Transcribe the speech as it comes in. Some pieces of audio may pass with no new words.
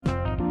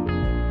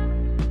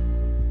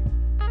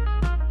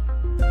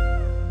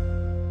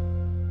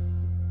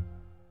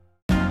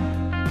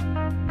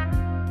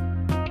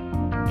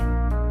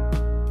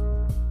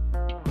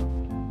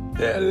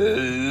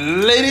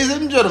Ladies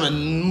and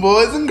gentlemen,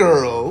 boys and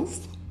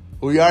girls,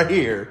 we are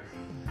here.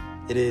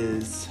 It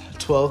is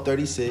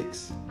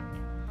 12:36.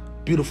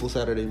 Beautiful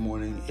Saturday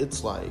morning.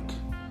 It's hot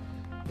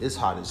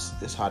as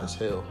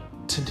hell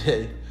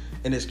today,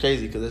 and it's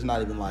crazy because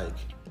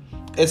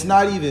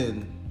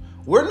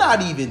we're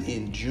not even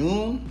in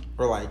June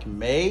or like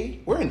May.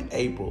 We're in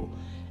April,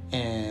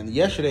 and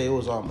yesterday it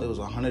was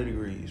 100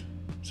 degrees.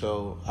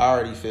 So I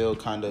already feel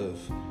kind of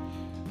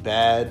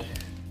bad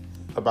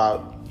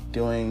about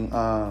doing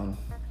or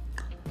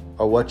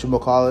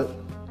whatchamacallit.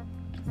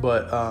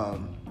 But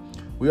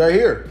we are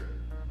here.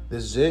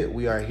 This is it.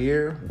 We are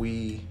here.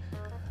 We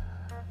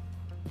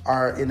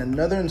are in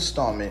another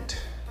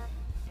installment,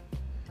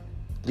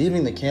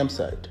 leaving the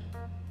campsite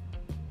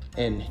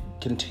and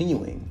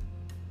continuing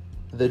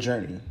the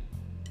journey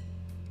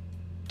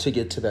to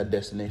get to that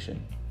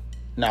destination.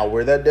 Now,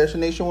 where that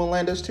destination will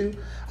land us to,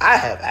 I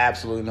have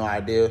absolutely no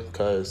idea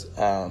because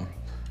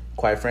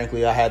quite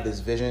frankly, I had this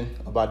vision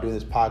about doing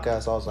this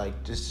podcast. I was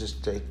like,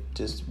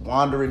 just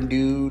wandering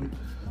dude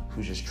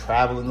who's just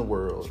traveling the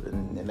world,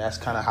 and that's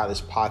kind of how this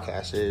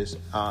podcast is.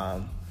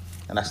 And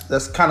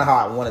that's kind of how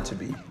I want it to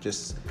be.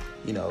 Just,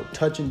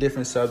 touching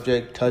different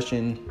subjects,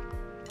 touching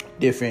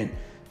different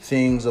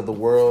things of the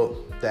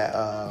world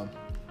that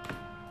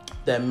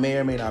may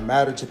or may not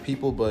matter to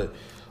people, but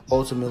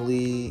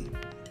ultimately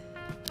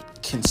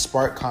can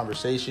spark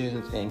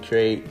conversations and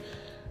create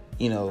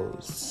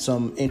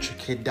some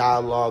intricate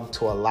dialogue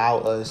to allow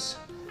us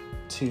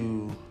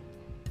to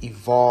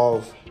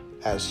evolve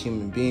as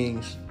human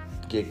beings,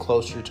 get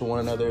closer to one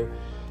another,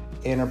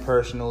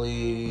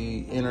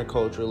 interpersonally,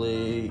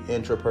 interculturally,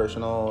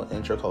 intrapersonal,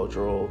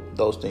 intracultural,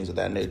 those things of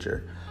that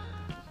nature.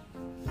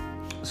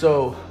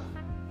 So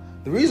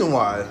the reason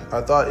why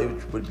I thought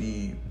it would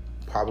be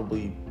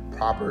probably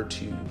proper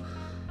to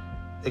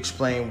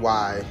explain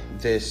why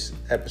this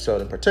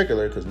episode in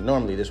particular, because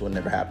normally this would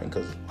never happen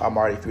because I'm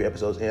already 3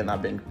 episodes in.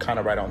 I've been kind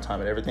of right on time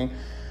and everything.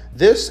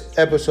 This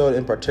episode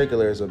in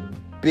particular is a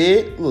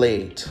bit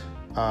late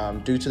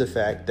due to the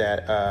fact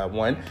that,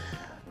 one,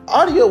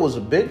 audio was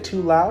a bit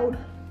too loud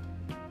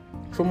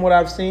from what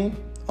I've seen.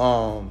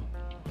 But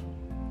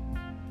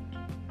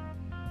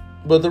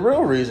the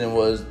real reason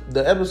was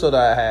the episode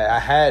I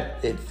had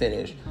it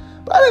finished,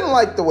 but I didn't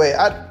like the way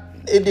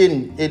it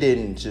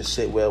didn't just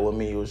sit well with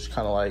me. It was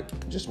kind of like,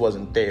 it just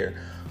wasn't there.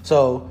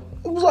 So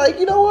it was like,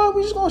 you know what?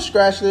 We're just going to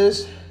scratch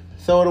this,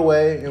 throw it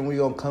away, and we're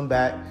going to come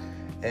back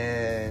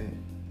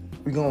and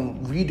we're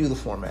going to redo the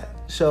format.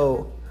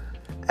 So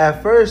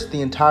at first,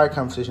 the entire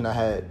conversation I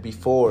had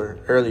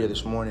earlier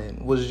this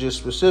morning was just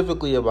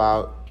specifically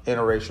about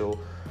interracial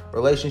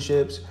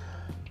relationships.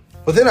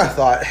 But then I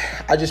thought,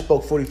 I just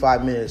spoke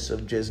 45 minutes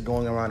of just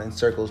going around in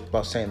circles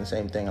about saying the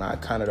same thing. And I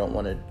kind of don't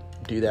want to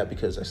do that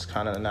because it's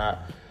kind of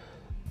not,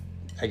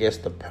 I guess,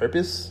 the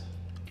purpose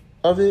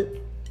of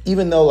it.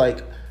 Even though, I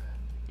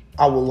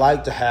would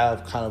like to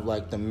have kind of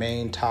the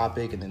main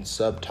topic and then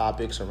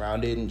subtopics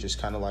around it and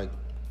just kind of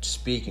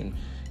speak and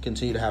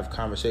continue to have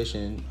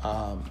conversation.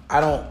 I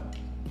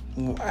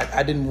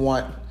didn't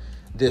want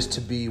this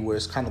to be where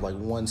it's kind of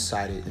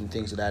one-sided and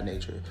things of that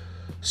nature.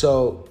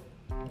 So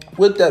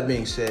with that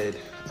being said,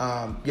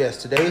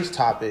 yes, today's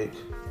topic,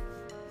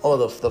 or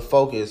the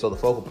focus or the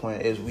focal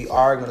point is we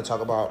are going to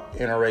talk about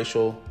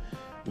interracial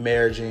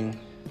marriaging,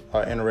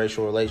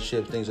 interracial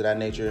relationships, things of that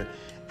nature,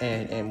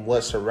 and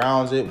what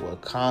surrounds it, what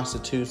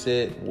constitutes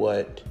it,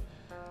 why,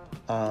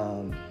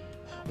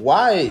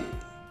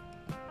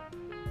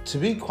 to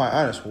be quite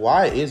honest,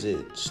 why is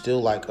it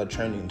still a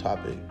trending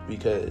topic?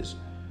 Because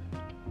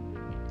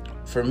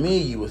for me,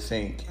 you would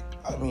think,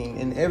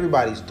 and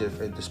everybody's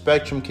different. The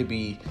spectrum could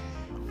be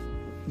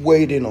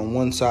weighed in on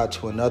one side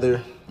to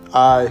another.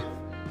 I,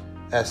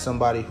 as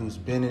somebody who's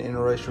been in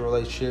interracial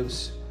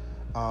relationships,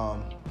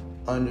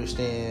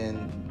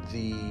 understand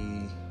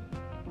the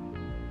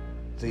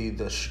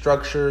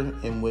structure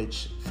in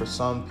which for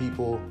some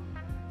people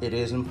it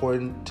is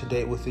important to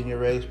date within your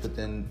race, but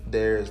then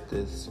there's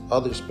this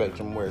other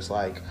spectrum where it's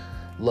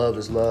love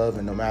is love,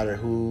 and no matter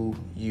who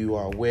you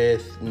are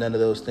with, none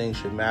of those things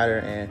should matter.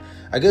 And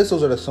I guess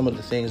those are some of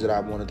the things that I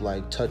wanted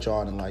to touch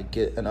on and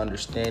get an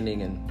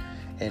understanding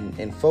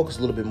and focus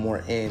a little bit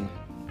more in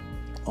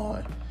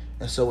on.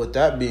 And so with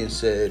that being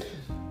said,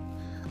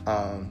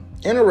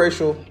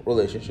 interracial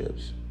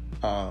relationships,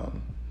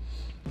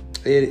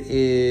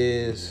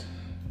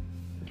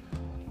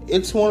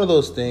 it's one of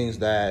those things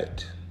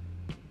that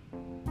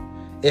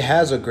it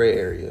has a gray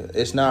area.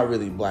 It's not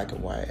really black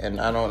and white. And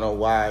I don't know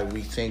why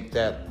we think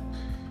that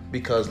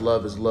because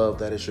love is love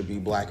that it should be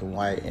black and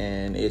white,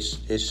 and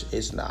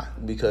it's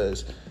not,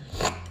 because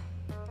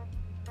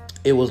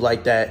it was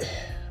like that.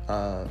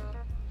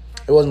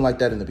 It wasn't like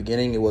that in the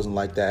beginning. It wasn't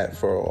like that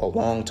for a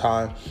long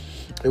time.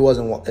 It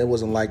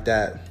wasn't like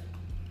that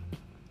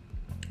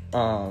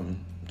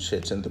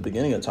since the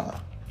beginning of time.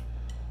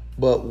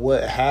 But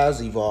what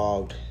has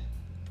evolved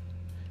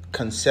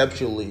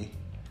conceptually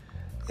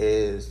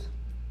is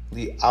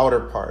the outer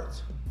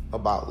parts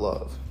about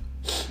love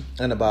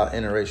and about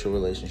interracial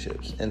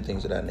relationships and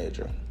things of that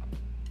nature.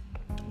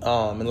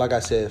 And like I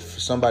said, for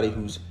somebody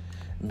who's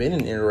been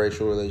in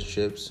interracial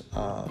relationships,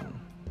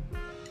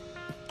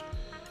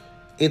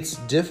 it's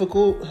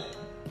difficult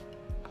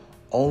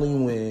only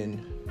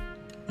when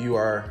you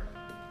are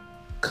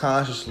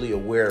consciously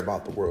aware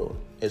about the world.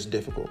 It's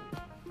difficult.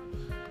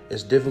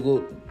 It's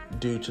difficult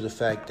due to the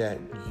fact that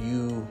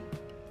you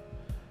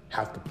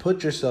have to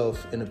put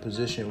yourself in a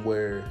position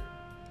where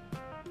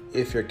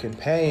if your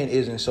companion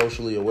isn't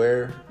socially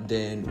aware,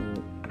 then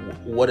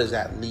what does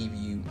that leave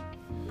you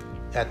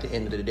at the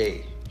end of the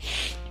day?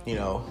 You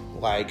know,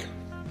 like,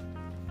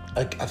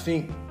 I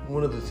think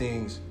one of the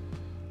things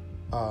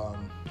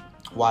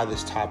why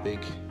this topic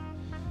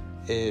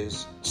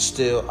is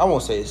still, I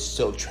won't say it's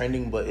still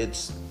trending, but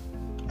it's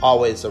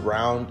always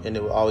around and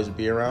it will always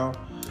be around.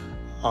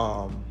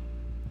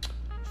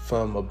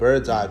 From a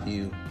bird's eye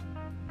view,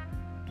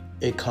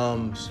 it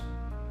comes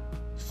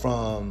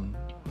from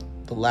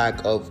the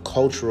lack of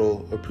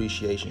cultural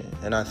appreciation.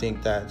 And I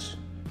think that's,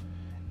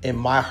 in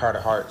my heart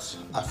of hearts,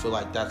 I feel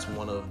like that's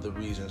one of the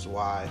reasons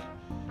why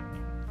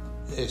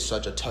it's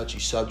such a touchy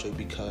subject,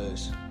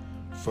 because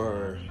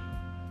for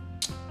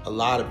a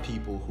lot of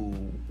people who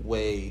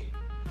weigh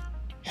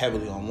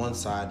heavily on one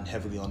side and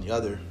heavily on the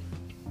other,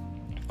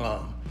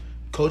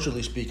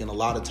 culturally speaking, a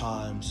lot of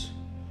times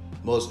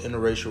most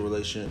interracial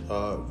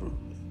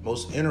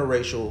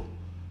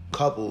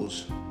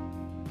couples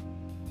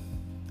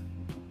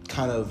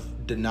kind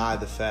of deny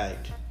the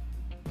fact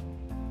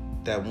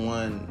that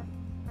one,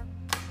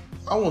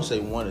 I won't say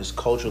one is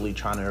culturally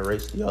trying to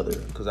erase the other,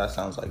 because that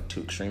sounds like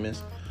too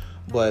extremist,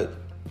 but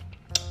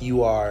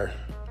you are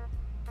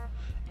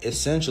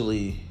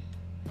essentially,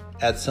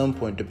 at some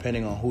point,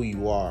 depending on who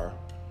you are,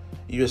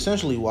 you're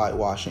essentially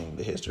whitewashing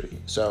the history.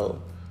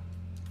 So,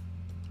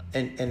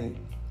 and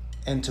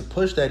to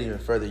push that even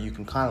further, you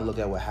can kind of look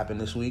at what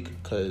happened this week,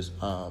 because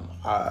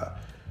I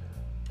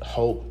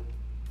hope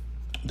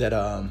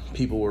that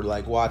people were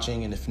like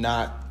watching, and if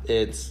not,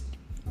 it's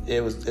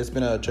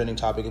been a trending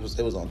topic. It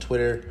was on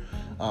Twitter.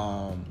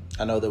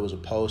 I know there was a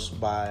post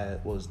by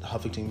the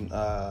Huffington,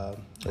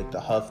 like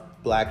the Huff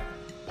Black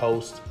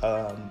Post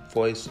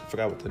Voice. I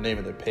forgot what the name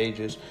of their page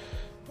is.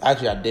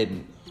 Actually, I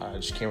didn't. I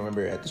just can't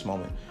remember it at this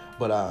moment.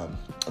 But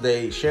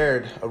they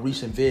shared a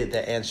recent vid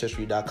that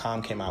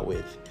Ancestry.com came out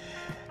with.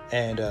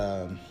 And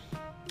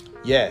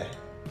yeah,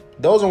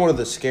 those are one of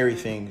the scary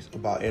things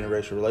about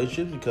interracial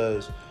relationships,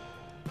 because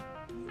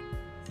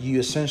you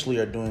essentially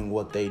are doing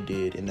what they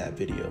did in that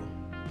video.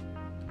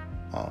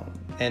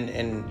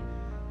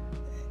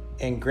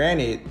 And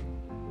granted,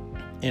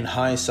 in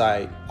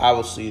hindsight,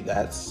 obviously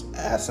that's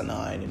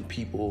asinine and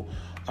people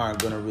aren't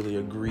going to really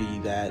agree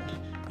that,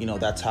 you know,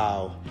 that's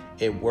how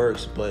it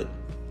works. But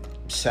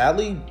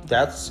sadly,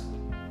 that's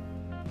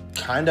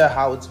kind of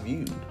how it's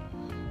viewed,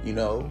 you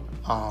know.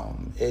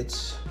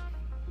 It's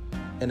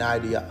an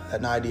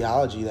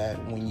ideology that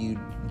when you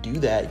do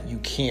that, you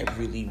can't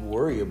really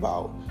worry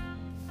about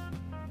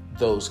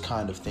those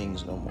kind of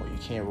things no more. You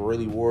can't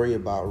really worry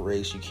about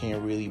race. You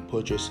can't really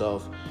put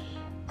yourself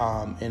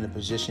in a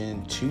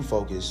position to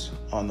focus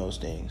on those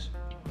things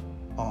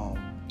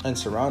and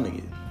surrounding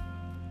it.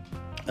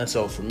 And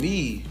so for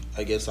me,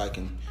 I guess I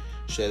can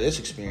share this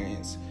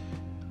experience.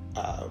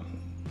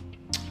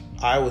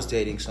 I was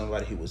dating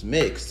somebody who was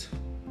mixed,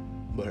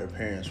 but her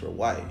parents were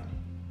white,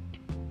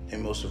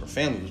 and most of her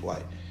family was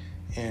white.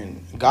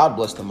 And God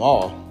bless them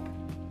all.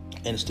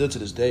 And still to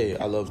this day,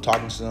 I love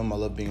talking to them. I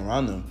love being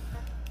around them.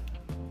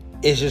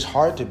 It's just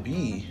hard to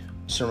be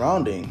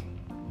surrounding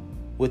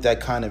with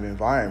that kind of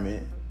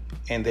environment,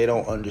 and they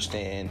don't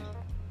understand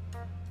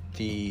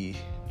the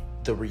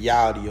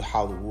reality of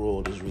how the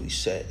world is really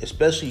set,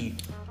 especially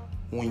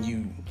when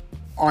you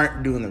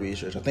aren't doing the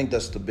research. I think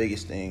that's the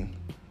biggest thing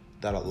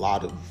that I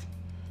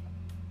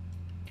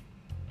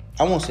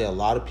won't say a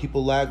lot of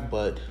people lack,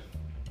 but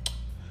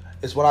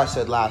it's what I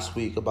said last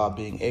week about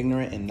being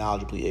ignorant and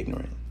knowledgeably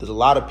ignorant. There's a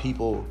lot of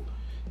people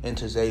in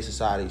today's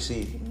society.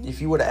 See, if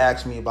you were to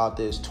ask me about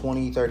this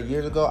 20, 30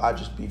 years ago, I'd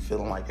just be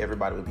feeling like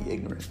everybody would be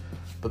ignorant.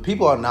 But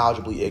people are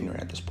knowledgeably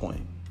ignorant at this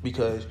point,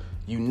 because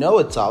you know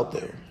it's out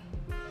there.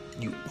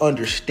 You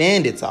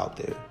understand it's out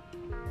there.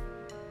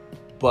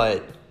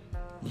 But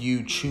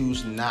you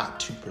choose not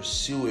to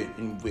pursue it,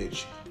 in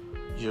which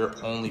you're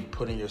only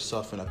putting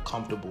yourself in a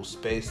comfortable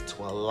space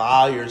to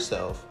allow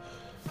yourself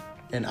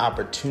an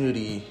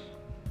opportunity.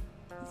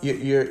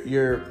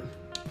 You're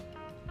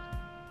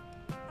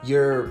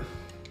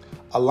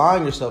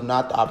allowing yourself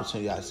not the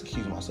opportunity,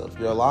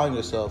 you're allowing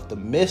yourself the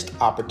missed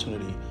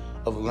opportunity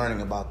of learning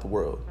about the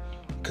world.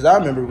 Because I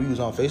remember we was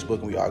on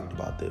Facebook and we argued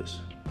about this.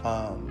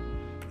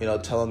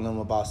 Telling them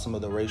about some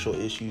of the racial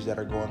issues that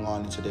are going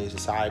on in today's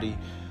society.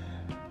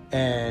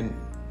 And,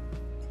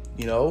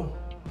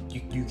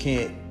 you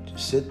can't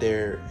sit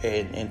there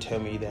and tell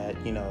me that,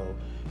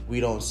 we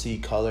don't see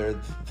color,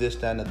 this,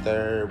 that, and the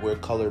third, we're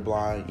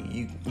colorblind.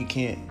 You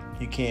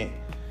can't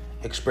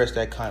express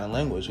that kind of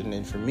language. And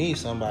then for me,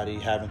 somebody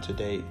having to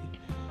date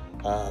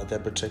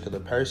that particular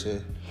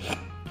person,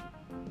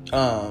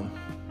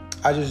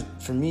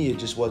 for me, it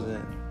just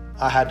wasn't.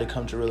 I had to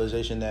come to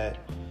realization that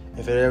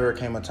if it ever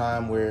came a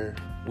time where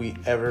we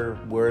ever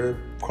were to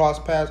cross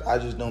paths, I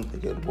just don't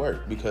think it would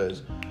work,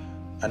 because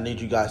I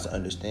need you guys to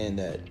understand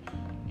that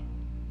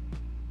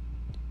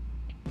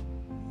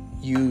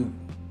you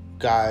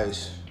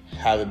guys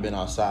haven't been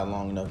outside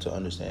long enough to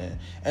understand.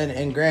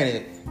 And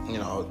granted,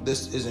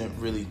 this isn't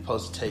really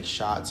supposed to take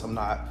shots. I'm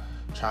not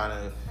trying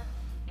to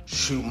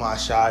shoot my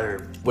shot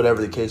or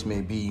whatever the case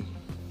may be.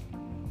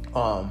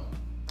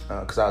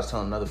 Because I was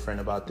telling another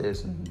friend about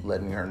this and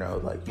letting her know,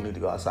 like, you need to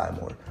go outside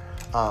more.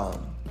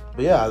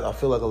 But yeah, I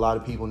feel like a lot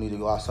of people need to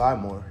go outside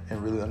more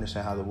and really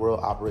understand how the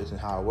world operates and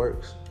how it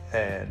works.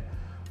 And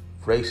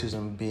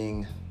racism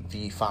being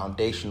the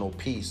foundational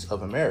piece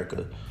of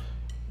America,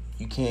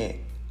 you can't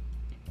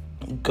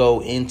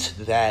go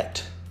into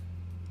that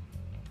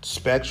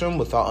spectrum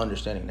without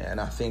understanding that. And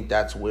I think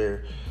that's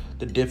where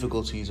the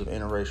difficulties of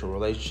interracial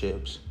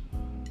relationships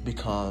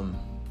become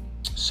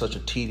such a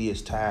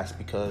tedious task,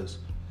 because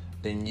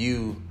then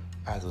you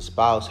as a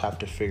spouse have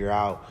to figure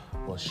out,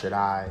 well, should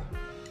I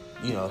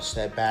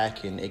step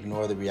back and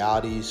ignore the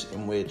realities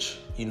in which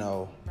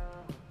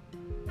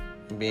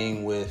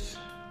being with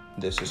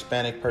this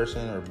Hispanic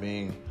person or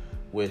being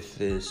with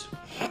this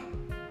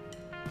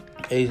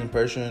Asian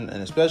person,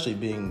 and especially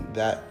being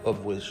that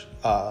of which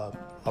a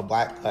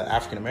black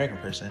African American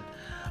person,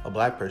 a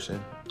black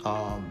person,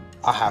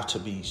 I have to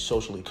be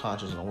socially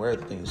conscious and aware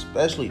of things,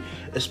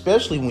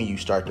 especially when you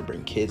start to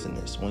bring kids in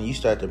this. When you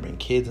start to bring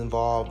kids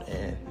involved,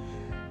 and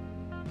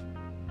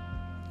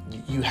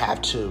you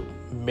have to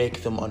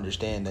make them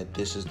understand that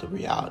this is the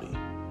reality.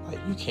 Like,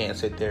 you can't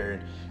sit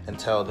there and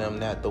tell them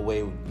that the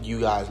way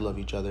you guys love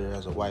each other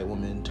as a white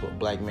woman to a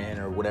black man,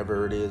 or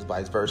whatever it is,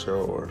 vice versa,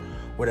 or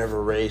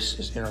whatever race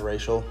is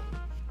interracial.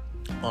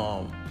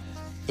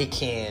 It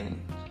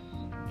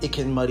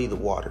can muddy the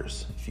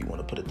waters, if you want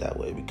to put it that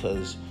way,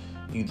 because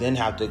you then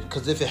have to,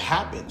 because if it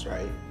happens,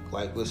 right,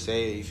 like, let's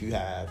say if you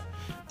have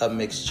a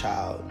mixed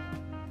child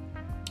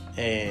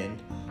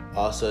and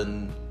all of a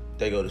sudden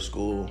they go to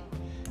school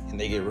and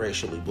they get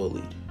racially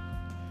bullied,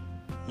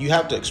 you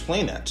have to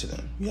explain that to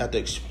them. You have to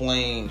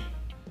explain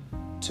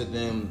to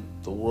them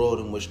the world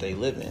in which they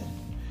live in.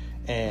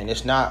 And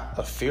it's not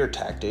a fear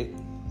tactic.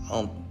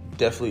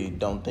 Definitely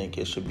don't think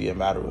it should be a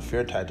matter of a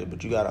fear tactic,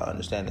 but you got to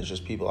understand there's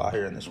just people out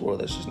here in this world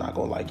that's just not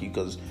going to like you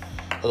because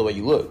of the way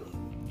you look.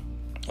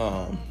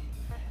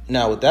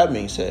 Now, with that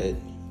being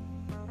said,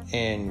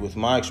 and with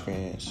my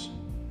experience,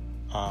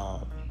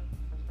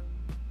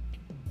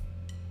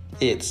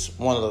 it's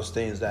one of those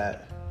things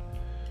that,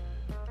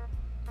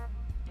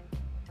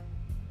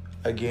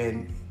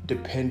 again,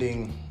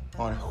 depending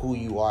on who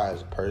you are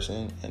as a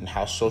person and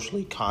how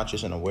socially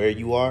conscious and aware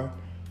you are,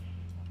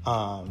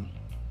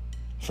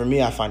 for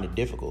me, I find it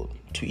difficult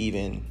to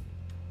even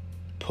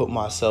put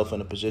myself in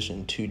a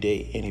position to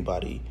date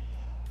anybody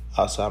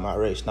outside my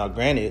race. Now,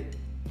 granted,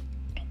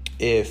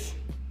 if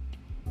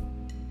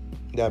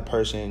that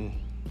person,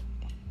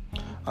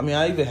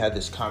 I even had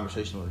this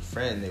conversation with a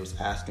friend. They was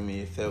asking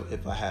me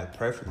if I had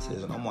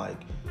preferences, and I'm like,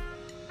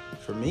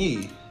 for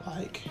me,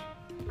 like,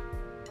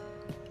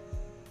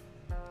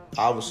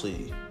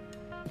 obviously,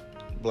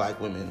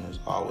 black women is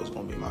always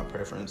going to be my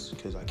preference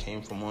because I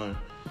came from one.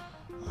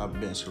 I've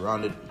been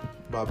surrounded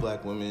by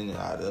black women, and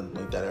I don't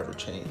think that ever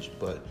changed.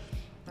 But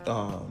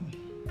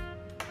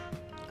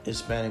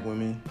Hispanic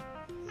women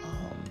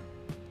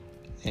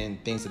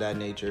and things of that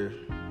nature,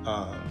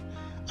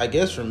 I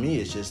guess for me,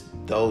 it's just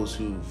those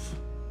who've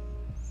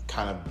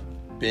kind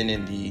of been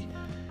in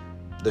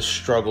the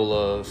struggle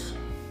of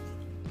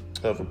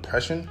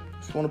oppression,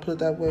 if you want to put it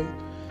that way.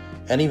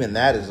 And even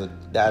that's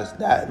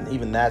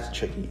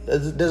tricky.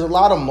 There's a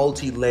lot of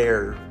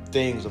multi-layer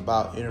things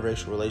about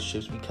interracial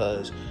relationships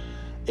because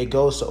it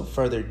goes so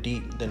further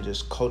deep than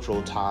just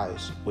cultural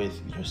ties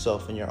with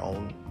yourself and your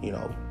own,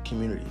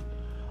 community.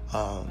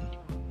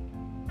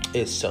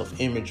 It's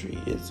self-imagery.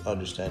 It's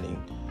understanding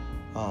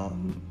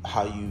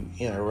how you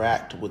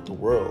interact with the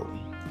world,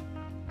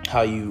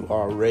 how you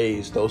are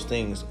raised. Those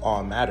things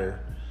all matter.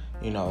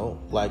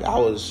 Like, I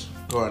was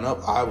growing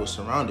up, I was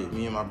surrounded.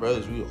 Me and my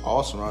brothers, we were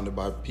all surrounded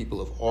by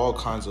people of all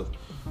kinds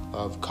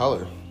of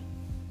color.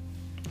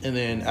 And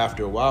then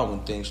after a while,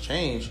 when things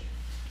changed,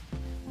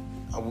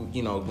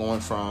 going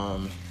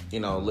from,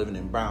 living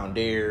in Brown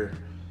Deer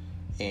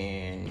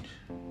and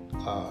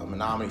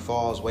Menominee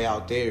Falls, way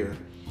out there,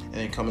 and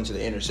then coming to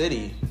the inner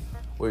city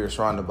where you're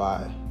surrounded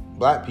by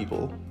black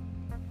people,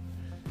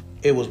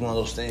 it was one of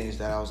those things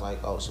that I was like,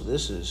 oh, so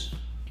this is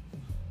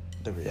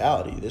the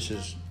reality. This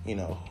is,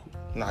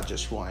 not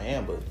just who I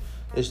am, but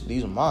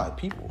these are my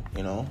people,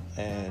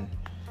 and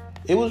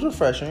it was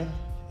refreshing.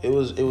 It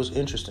was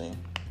interesting.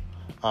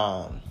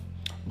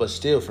 But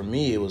still, for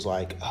me, it was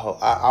like, oh,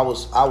 I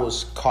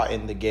was caught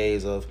in the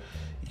gaze of,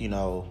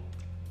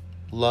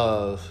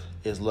 love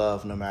is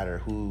love no matter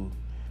who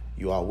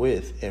you are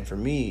with. And for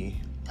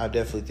me, I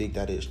definitely think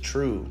that is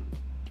true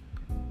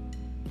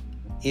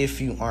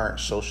if you aren't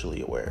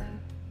socially aware.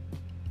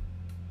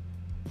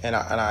 And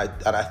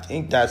I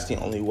think that's the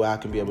only way I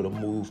can be able to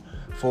move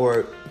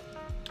forward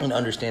and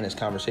understand this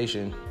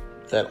conversation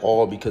at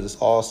all, because it's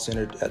all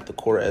centered at the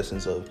core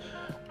essence of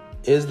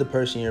is the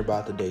person you're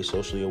about to date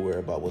socially aware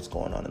about what's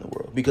going on in the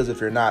world? Because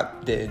if you're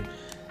not, then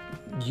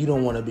you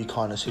don't want to be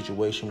caught in a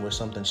situation where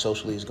something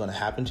socially is going to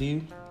happen to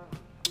you,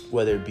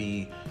 whether it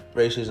be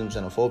racism,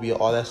 xenophobia,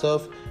 all that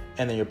stuff,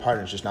 and then your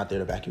partner's just not there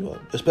to back you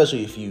up.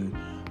 Especially if you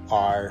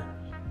are,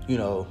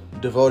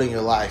 devoting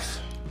your life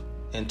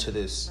into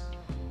this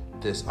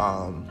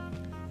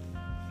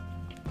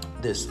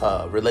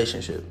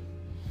relationship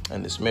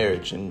and this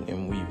marriage,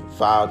 and we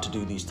vowed to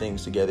do these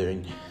things together,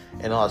 and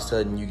all of a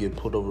sudden you get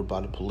pulled over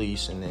by the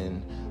police, and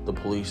then the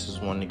police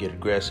is wanting to get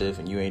aggressive,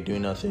 and you ain't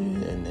doing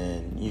nothing, and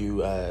then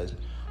you as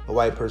a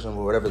white person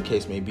or whatever the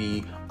case may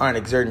be aren't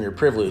exerting your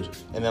privilege,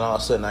 and then all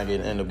of a sudden I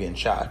end up getting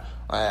shot.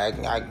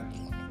 I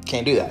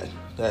can't do that.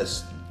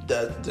 There's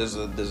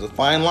a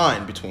fine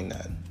line between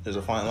that. There's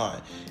a fine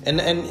line,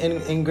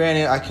 and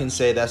granted, I can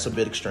say that's a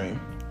bit extreme.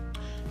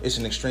 It's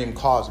an extreme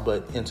cause,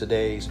 but in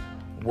today's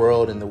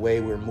world and the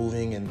way we're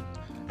moving and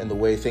the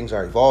way things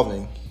are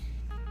evolving,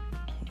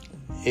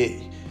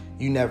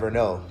 you never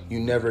know. You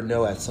never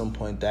know at some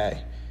point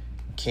that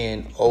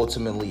can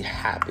ultimately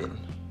happen.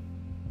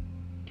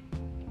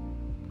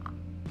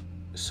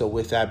 So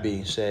with that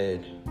being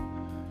said,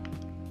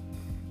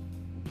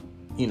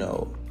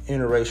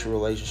 interracial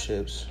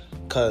relationships,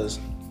 because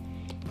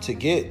to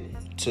get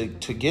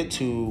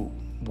to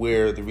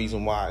where the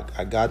reason why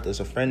I got this,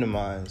 a friend of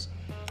mine's,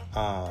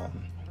 okay.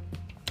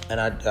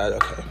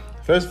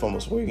 First and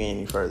foremost, before we get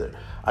any further,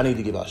 I need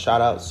to give out shout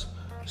outs.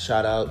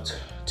 Shout out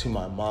to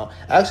my mom.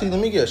 Actually,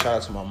 let me give a shout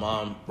out to my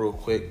mom real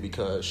quick,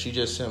 because she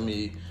just sent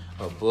me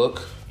a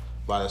book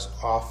by this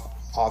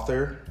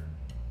author,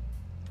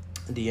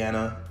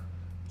 Deanna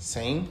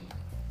Sane.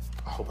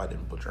 I hope I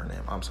didn't butcher her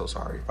name. I'm so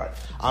sorry if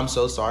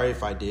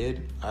I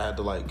did. I had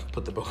to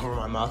put the book over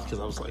my mouth because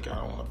I was like, I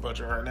don't want to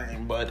butcher her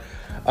name. But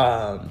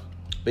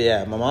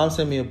yeah, my mom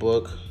sent me a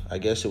book. I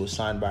guess it was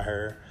signed by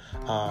her.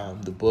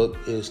 The book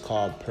is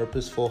called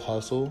Purposeful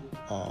Hustle.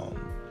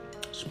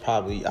 It's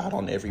probably out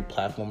on every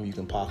platform you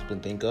can possibly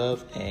think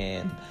of.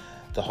 And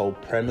the whole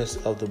premise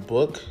of the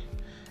book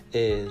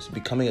is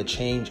becoming a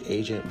change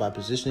agent by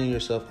positioning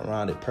yourself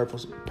around a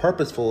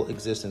purposeful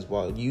existence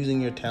while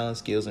using your talent,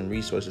 skills, and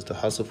resources to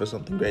hustle for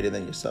something greater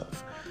than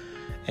yourself.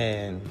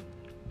 And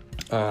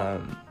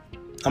I'm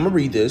gonna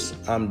read this.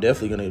 I'm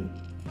definitely gonna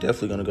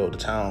go to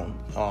town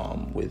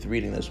with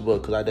reading this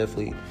book, because I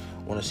definitely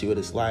want to see what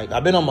it's like.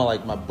 I've been on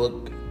my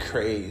book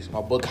craze,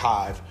 my book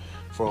hive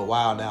for a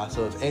while now.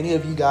 So if any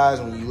of you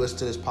guys, when you listen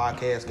to this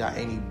podcast, got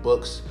any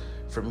books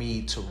for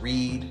me to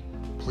read,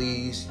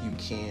 please, you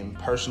can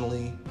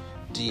personally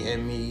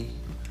DM me.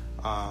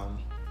 I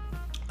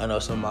know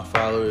some of my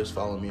followers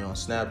follow me on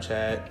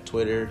Snapchat,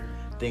 Twitter,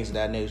 things of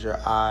that nature.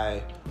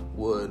 I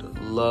would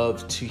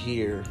love to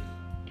hear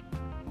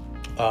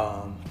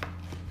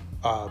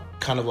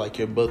kind of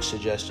your book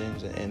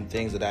suggestions and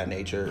things of that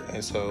nature.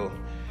 And so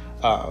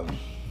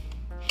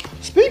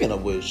speaking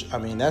of which,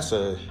 that's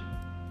a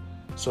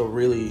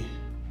really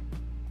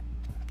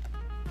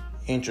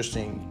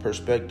interesting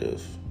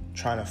perspective,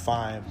 trying to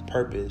find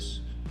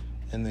purpose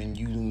and then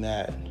using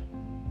that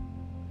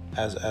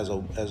as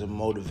a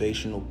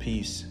motivational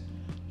piece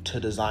to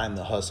design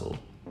the hustle,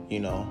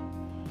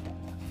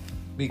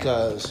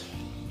 because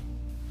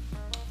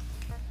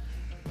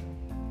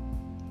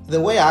the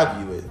way I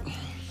view it,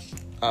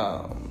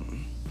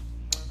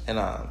 and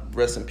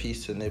rest in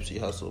peace to Nipsey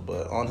Hussle,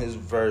 but on his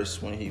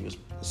verse when he was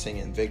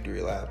singing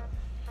Victory Lap,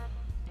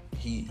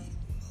 he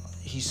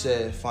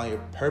said, find your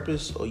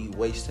purpose or you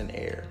waste an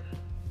air.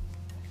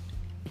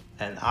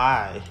 And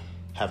I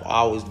have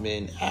always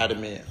been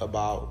adamant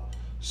about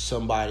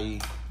somebody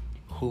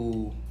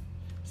who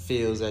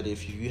feels that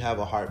if you have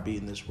a heartbeat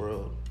in this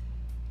world,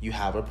 you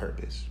have a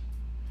purpose.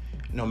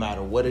 No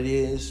matter what it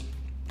is,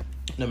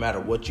 no matter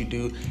what you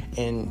do.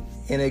 And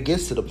it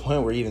gets to the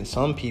point where even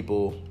some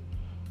people,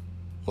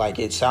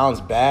 it sounds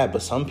bad,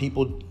 but some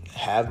people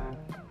have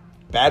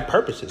bad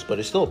purposes, but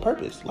it's still a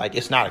purpose.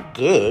 It's not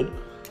good.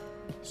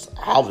 It's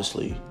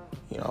obviously,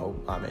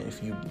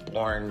 if you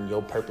born,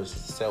 your purpose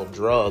is to sell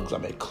drugs,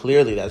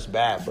 clearly that's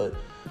bad, but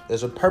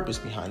there's a purpose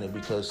behind it,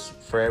 because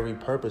for every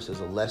purpose is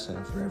a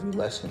lesson. For every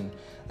lesson,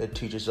 it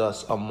teaches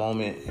us a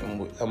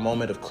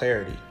moment of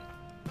clarity.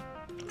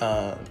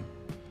 And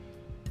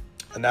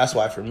that's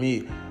why for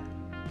me,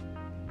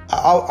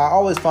 I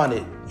always find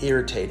it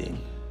irritating,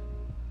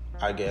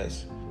 I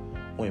guess,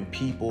 when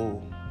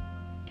people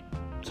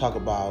talk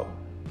about,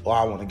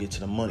 I want to get to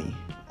the money.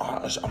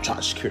 I'm trying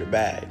to secure the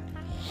bag.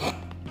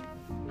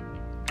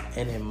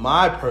 And in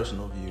my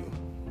personal view,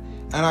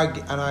 and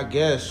I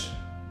guess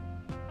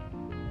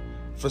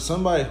for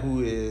somebody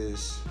who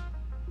is,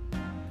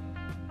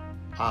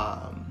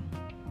 I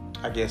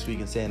guess we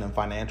can say in a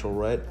financial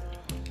rut,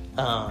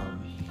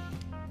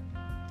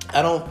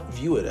 I don't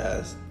view it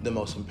as the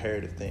most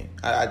imperative thing.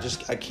 I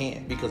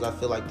can't, because I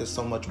feel like there's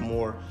so much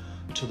more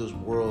to this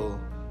world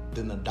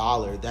than the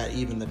dollar, that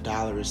even the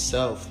dollar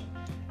itself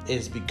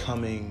is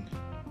becoming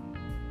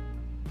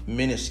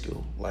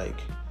minuscule.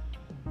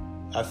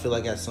 I feel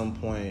like at some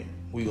point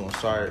we're going to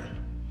start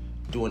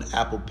doing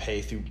Apple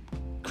Pay through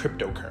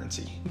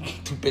cryptocurrency,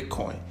 through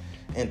Bitcoin.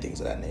 and things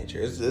of that nature.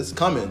 It's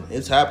coming.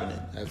 It's happening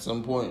at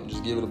some point.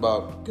 Just give it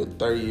about a good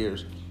 30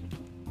 years.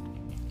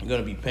 You're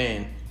going to be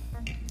paying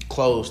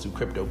clothes through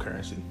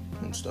cryptocurrency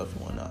and stuff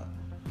and whatnot.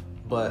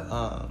 But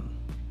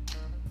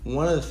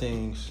one of the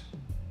things,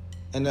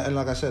 and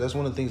like I said, that's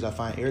one of the things I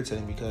find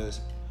irritating,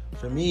 because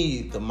for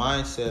me, the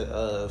mindset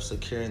of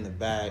securing the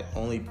bag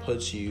only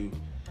puts you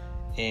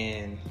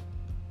in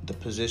the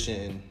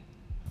position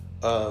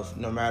of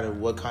no matter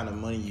what kind of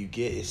money you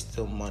get, it's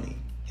still money.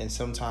 And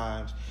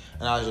sometimes,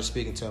 and I was just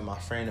speaking to my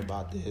friend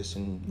about this,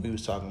 and we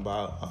was talking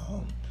about,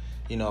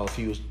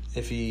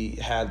 if he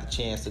had the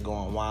chance to go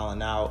on Wild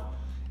 'N Out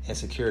and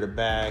secure the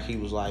bag, he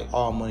was like,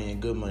 all money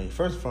and good money.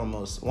 First and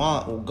foremost,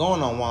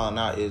 going on Wild 'N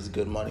Out is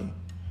good money,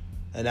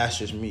 and that's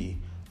just me.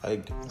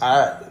 Like,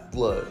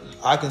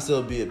 I can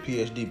still be a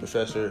PhD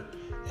professor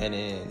and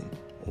then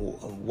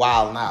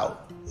Wild 'N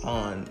Out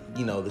on,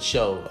 the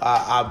show.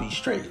 I'll be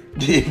straight.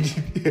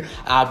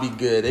 I'll be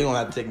good. They gonna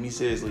have to take me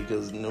seriously,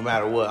 because no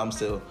matter what, I'm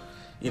still,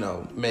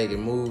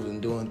 making moves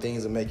and doing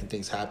things and making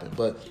things happen.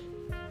 But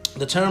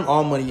the term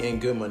all money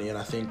and good money, and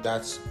I think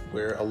that's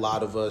where a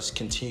lot of us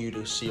continue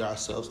to see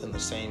ourselves in the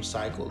same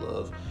cycle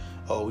of,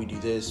 oh, we do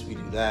this, we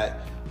do that,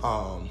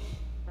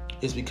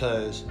 is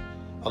because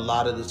a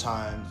lot of the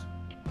times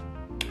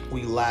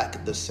we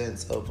lack the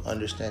sense of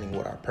understanding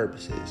what our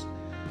purpose is.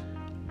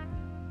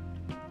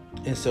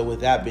 And so with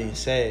that being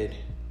said,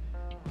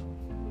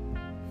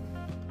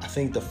 I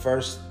think the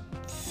first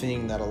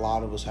thing that a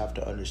lot of us have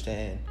to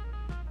understand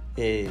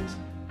is,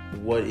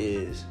 what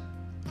is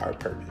our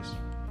purpose?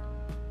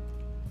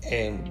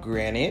 And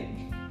granted,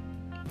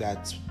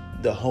 that's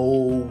the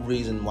whole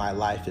reason why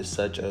life is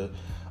such a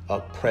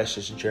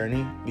precious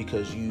journey,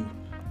 because you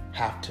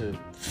have to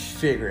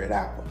figure it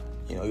out.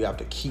 You have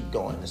to keep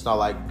going. It's not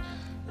like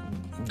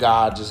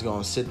God just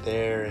going to sit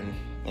there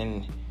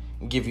and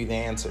give you the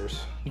answers.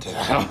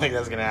 I don't think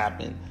that's going to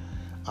happen.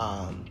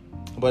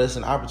 But it's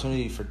an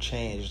opportunity for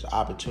change, the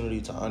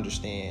opportunity to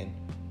understand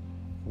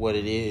what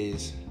it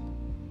is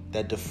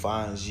that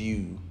defines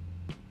you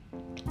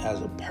as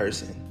a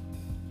person.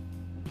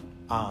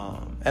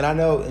 And I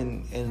know,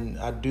 and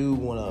I do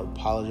want to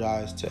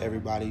apologize to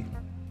everybody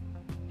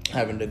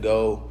having to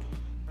go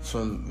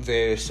from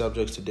various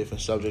subjects to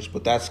different subjects,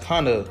 but that's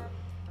kind of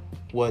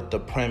what the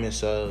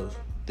premise of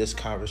this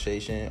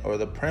conversation, or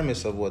the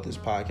premise of what this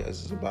podcast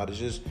is about. It's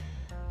just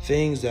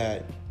things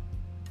that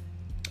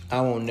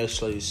I won't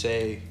necessarily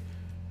say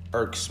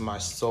irks my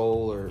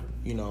soul, or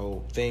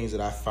things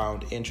that I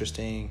found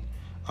interesting,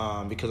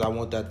 because I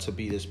want that to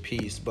be this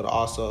piece. But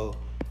also,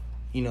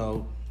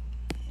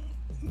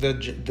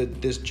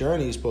 this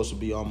journey is supposed to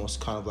be almost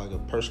kind of like a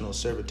personal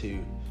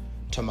servitude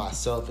to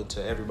myself and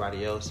to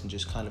everybody else, and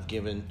just kind of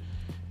giving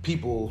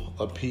people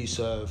a piece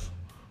of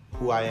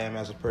who I am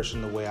as a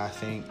person, the way I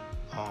think,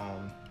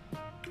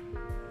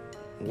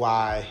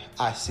 why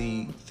I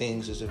see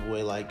things as a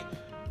way, like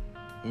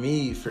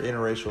me, for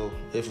interracial,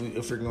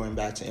 if we're going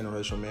back to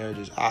interracial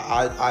marriages,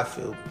 I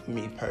feel,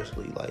 me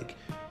personally, like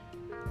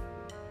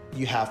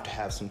you have to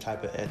have some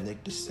type of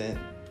ethnic descent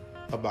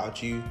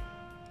about you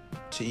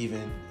to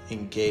even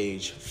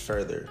engage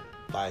further.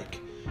 Like,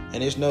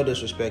 and there's no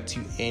disrespect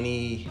to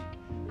any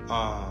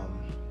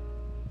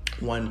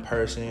one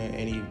person,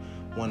 any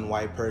one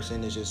white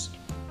person. It's just,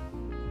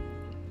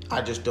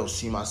 I just don't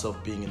see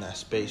myself being in that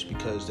space,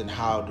 because then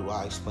how do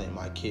I explain to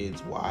my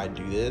kids why I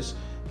do this,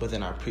 but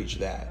then I preach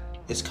that?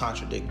 It's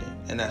contradicting,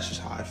 and that's just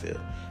how I feel.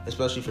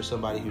 Especially for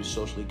somebody who's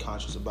socially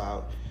conscious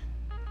about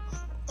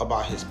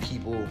his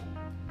people.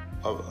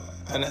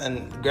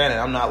 And granted,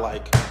 I'm not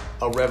like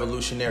a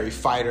revolutionary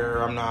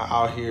fighter. I'm not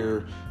out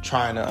here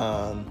trying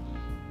to.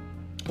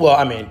 Well,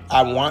 I mean,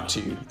 I want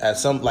to at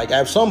some point.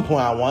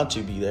 I want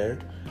to be there.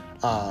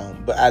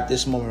 But at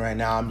this moment right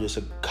now, I'm just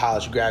a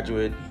college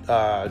graduate,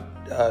 a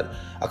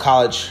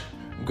college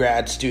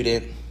grad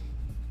student,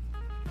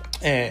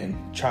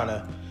 and trying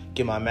to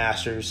get my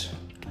master's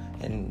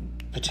and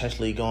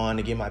potentially go on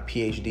to get my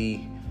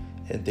PhD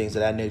and things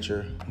of that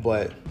nature.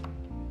 But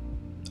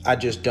I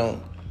just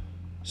don't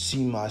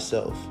see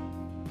myself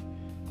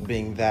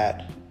being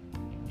that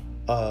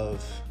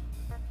of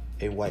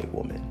a white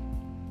woman.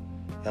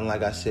 And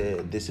like I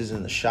said, this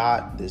isn't a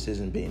shot. This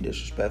isn't being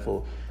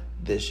disrespectful.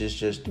 This is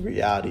just the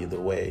reality of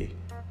the way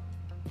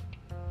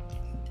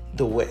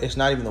it's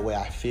not even the way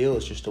I feel,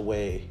 it's just the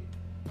way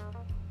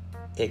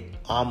it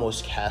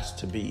almost has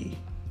to be,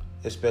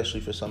 especially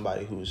for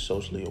somebody who is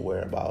socially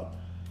aware about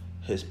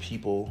his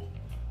people,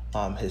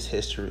 his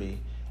history,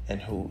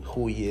 and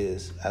who he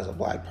is as a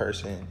black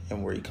person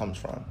and where he comes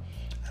from.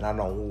 And I don't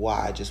know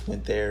why I just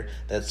went there.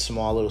 That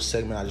small little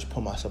segment, I just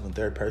put myself in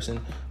third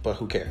person, but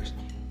who cares?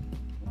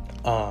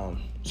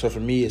 So for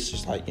me, it's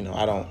just like,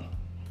 I don't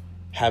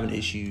have an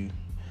issue.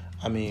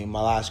 I mean,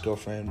 my last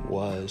girlfriend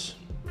was,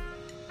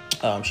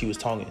 she was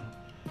Tongan,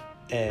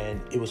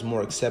 and it was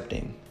more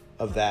accepting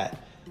of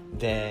that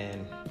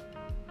than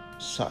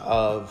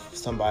of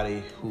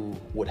somebody who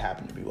would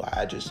happen to be white.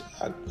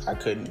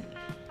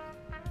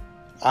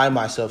 I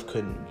myself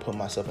couldn't put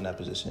myself in that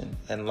position.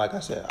 And like I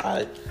said,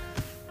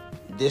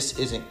 this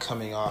isn't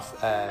coming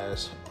off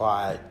as,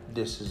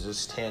 this is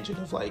this tangent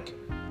of like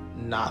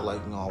not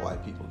liking all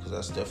white people, because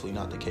that's definitely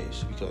not the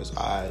case. Because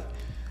I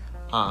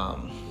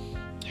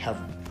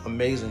have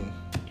amazing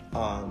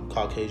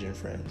Caucasian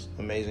friends,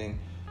 amazing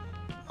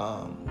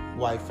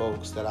white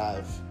folks that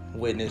I've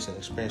witnessed and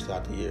experienced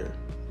throughout the year.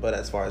 But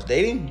as far as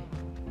dating,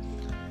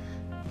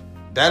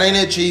 that ain't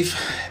it, Chief.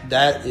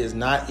 That is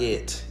not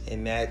it,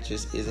 and that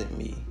just isn't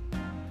me.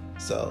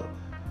 So,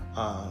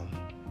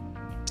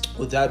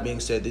 with that being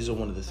said, these are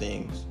one of the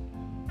things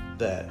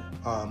that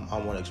I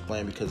want to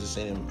explain, because this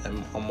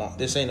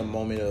ain't a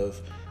moment of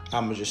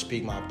I'm gonna just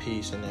speak my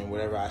piece and then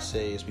whatever I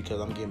say is because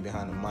I'm getting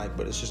behind the mic.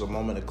 But it's just a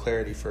moment of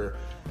clarity for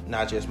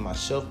not just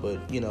myself,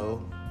 but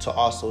to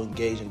also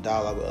engage in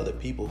dialogue with other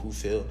people who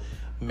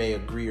may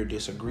agree or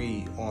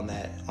disagree on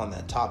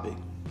that topic,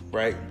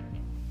 right?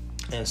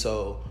 And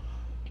so,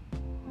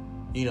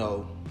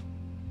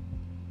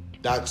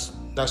 that's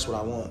what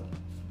I want,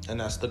 and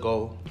that's the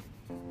goal.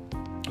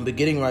 But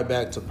getting right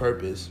back to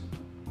purpose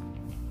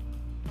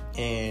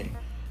and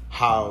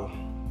how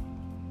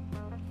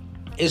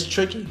it's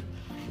tricky.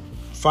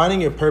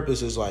 Finding your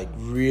purpose is like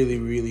really,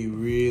 really,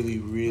 really,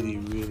 really,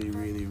 really,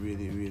 really,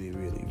 really, really,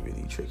 really,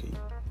 really tricky.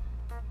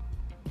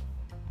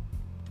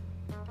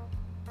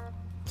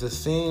 The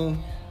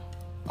thing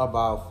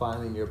about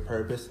finding your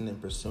purpose and then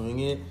pursuing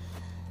it,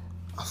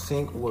 I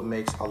think what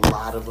makes a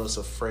lot of us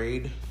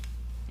afraid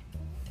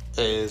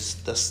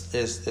is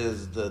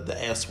the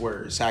S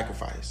word,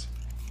 sacrifice.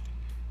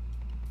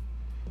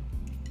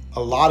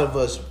 A lot of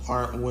us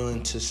aren't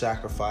willing to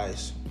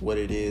sacrifice what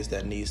it is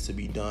that needs to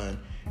be done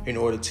in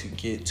order to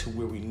get to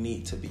where we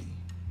need to be.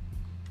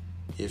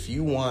 If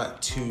you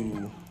want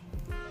to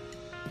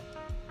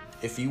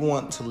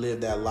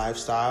live that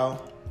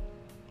lifestyle,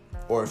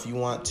 or if you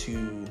want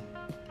to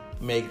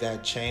make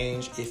that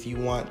change, if you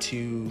want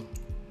to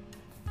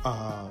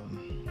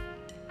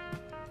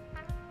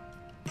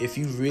if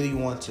you really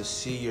want to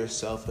see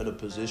yourself in a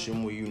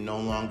position where you no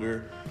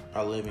longer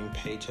are living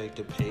paycheck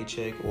to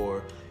paycheck,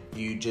 or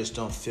you just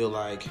don't feel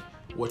like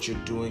what you're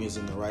doing is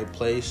in the right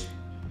place,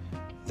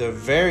 the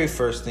very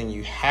first thing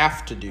you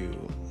have to do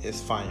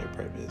is find your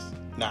purpose.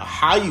 Now,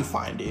 how you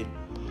find it,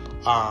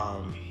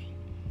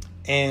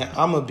 and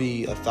I'm going to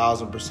be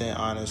 1,000%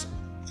 honest,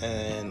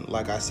 and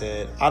like I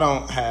said, I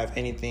don't have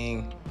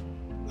anything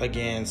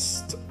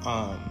against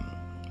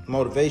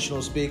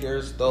motivational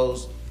speakers,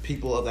 those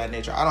people of that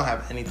nature. I don't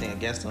have anything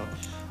against them,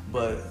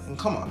 but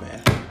come on,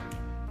 man.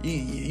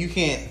 You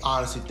can't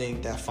honestly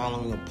think that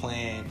following a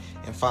plan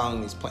and following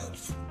these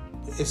plans,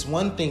 it's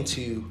one thing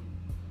to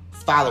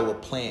follow a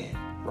plan,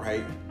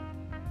 right?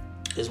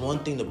 It's one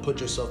thing to put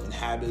yourself in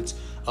habits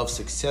of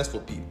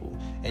successful people,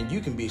 and you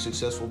can be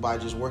successful by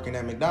just working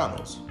at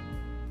McDonald's.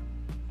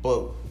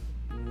 But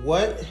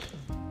what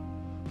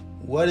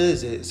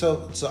is it?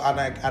 So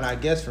I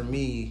guess for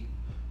me,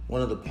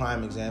 one of the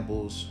prime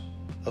examples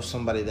of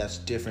somebody that's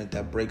different,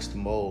 that breaks the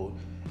mold,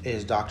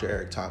 is Dr.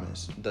 Eric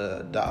Thomas,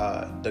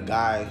 the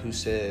guy who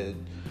said,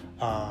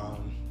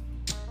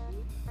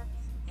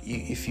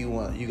 if you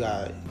want, you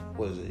got,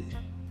 what is it?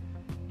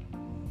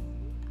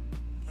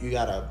 You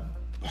gotta.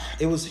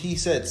 It was. He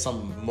said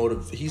some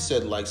He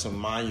said like some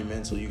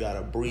monumental. You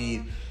gotta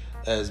breathe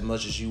as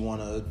much as you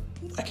wanna.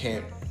 I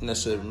can't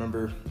necessarily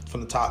remember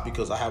from the top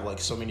because I have like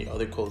so many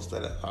other quotes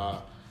that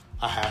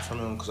I have from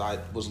him, because I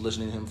was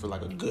listening to him for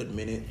like a good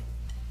minute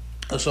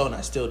or so, and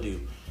I still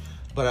do.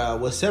 But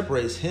what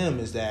separates him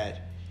is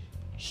that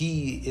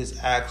he is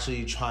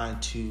actually trying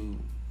to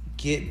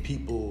get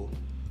people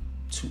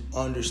to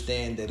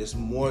understand that it's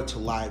more to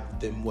life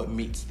than what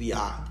meets the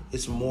eye.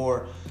 It's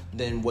more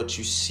than what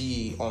you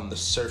see on the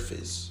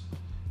surface.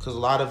 Because a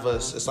lot of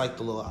us, it's like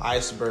the little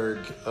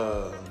iceberg,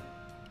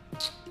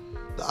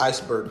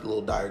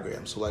 little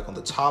diagram. So like on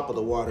the top of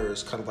the water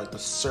is kind of like the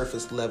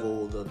surface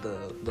level,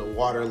 the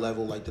water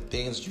level, like the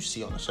things that you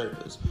see on the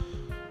surface.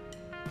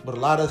 But a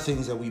lot of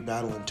things that we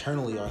battle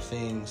internally are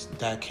things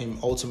that can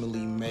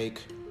ultimately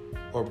make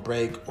or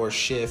break or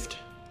shift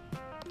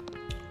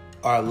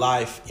our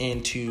life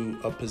into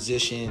a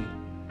position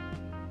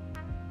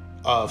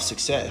of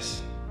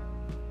success.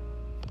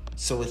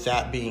 So with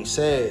that being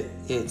said,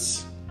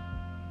 it's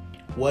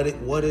what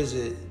is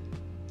it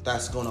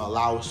that's going to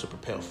allow us to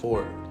propel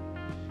forward?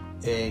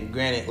 And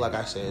granted, like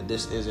I said,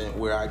 this isn't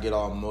where I get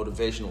all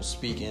motivational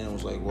speaking and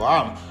was like,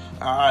 well,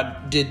 I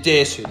did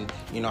this and,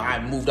 I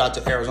moved out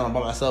to Arizona by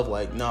myself.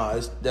 Like, no,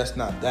 that's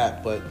not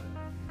that. But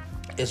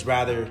it's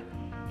rather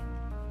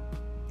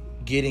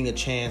getting a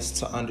chance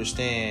to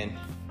understand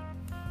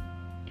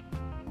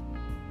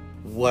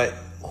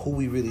who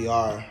we really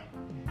are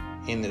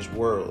in this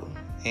world,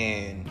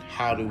 and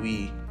how do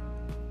we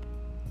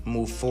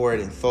move forward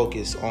and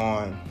focus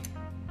on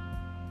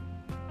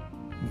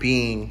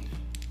being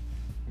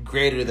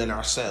greater than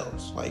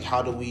ourselves. Like,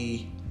 how do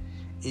we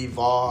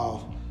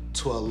evolve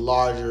to a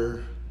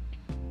larger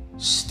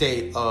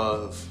state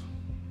of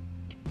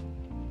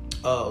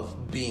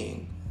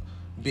being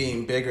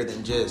bigger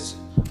than just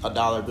a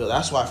dollar bill?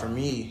 That's why for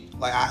me,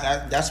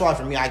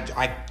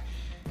 I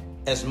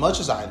as much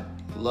as I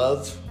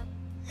love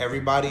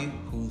everybody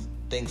who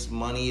thinks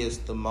money is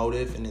the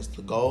motive and it's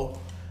the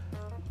goal,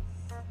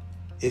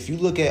 if you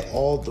look at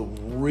all the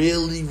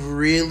really,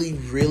 really,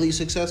 really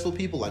successful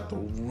people, like the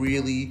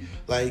really,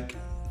 like,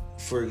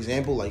 for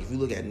example, like if you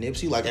look at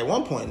Nipsey, like at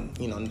one point,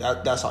 you know,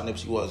 that's how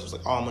Nipsey was. It was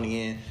like all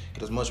money in,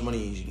 get as much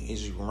money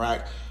as you can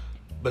rack.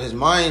 But his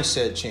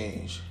mindset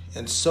changed.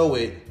 And so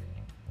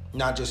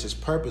not just his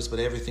purpose, but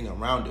everything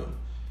around him.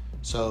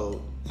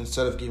 So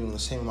instead of giving the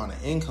same amount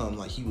of income,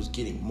 like he was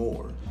getting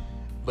more.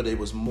 But it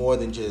was more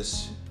than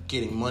just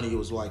getting money. It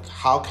was like,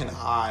 how can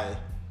I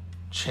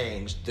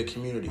change the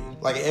community?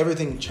 Like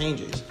everything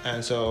changes.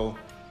 And so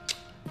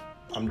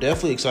I'm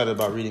definitely excited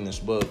about reading this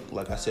book.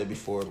 Like I said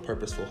before,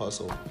 Purposeful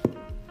Hustle.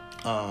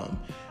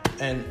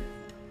 And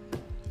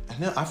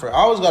I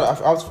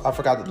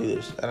forgot to do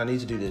this, and I need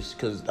to do this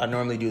because I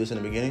normally do this in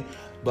the beginning.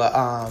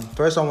 But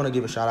first, I want to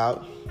give a shout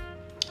out.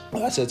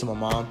 Like I said, to my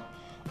mom.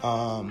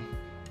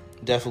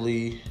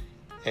 Definitely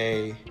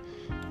a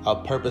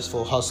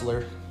purposeful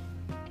hustler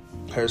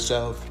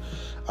herself.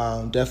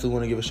 Definitely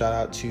want to give a shout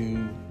out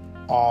to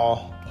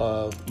all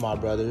of my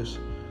brothers.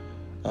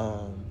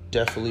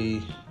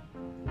 Definitely,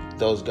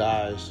 those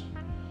guys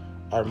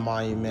are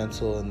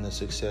monumental in the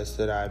success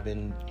that I've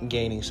been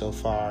gaining so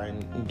far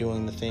and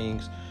doing the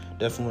things.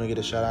 Definitely want to get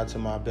a shout out to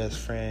my best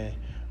friend,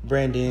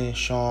 Brandon,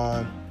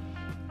 Sean.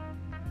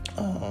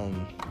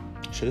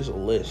 There's a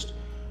list.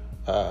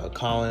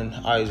 Colin,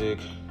 Isaac.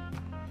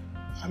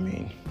 I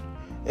mean,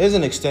 it's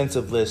an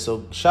extensive list.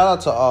 So shout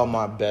out to all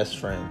my best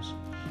friends.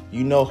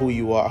 You know who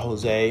you are,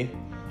 Jose.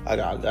 I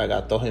got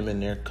to throw him in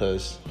there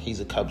because he's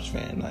a Cubs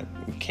fan. Like,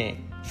 you can't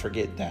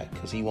forget that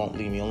because he won't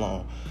leave me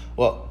alone.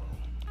 Well,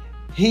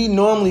 he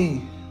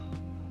normally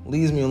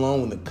leaves me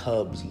alone when the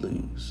Cubs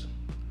lose.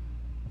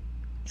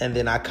 And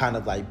then I kind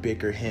of like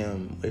bicker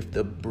him if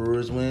the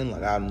Brewers win.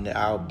 Like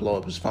I'll blow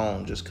up his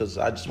phone just because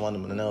I just want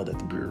him to know that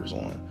the Brewers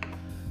won.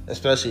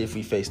 Especially if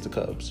we face the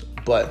Cubs.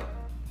 But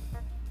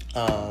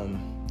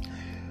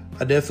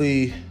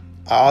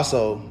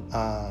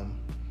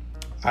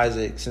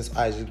since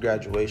Isaac's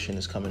graduation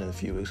is coming in a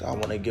few weeks, I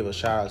want to give a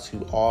shout out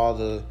to all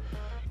the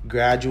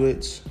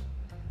graduates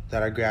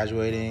that are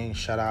graduating.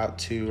 Shout out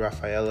to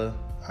Rafaela.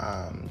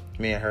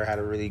 Me and her had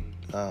a really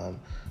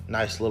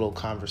nice little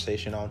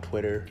conversation on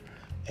Twitter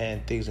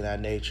and things of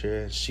that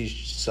nature.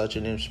 She's such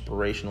an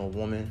inspirational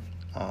woman,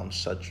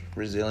 such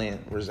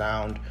resilient,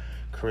 resound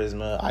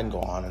charisma. I can go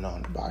on and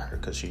on about her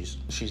because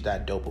she's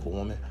that dope of a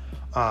woman.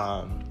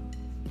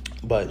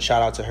 But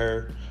shout out to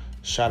her.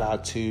 Shout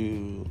out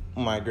to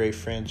my great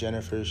friend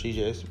Jennifer. She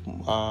just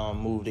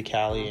moved to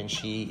Cali, and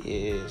she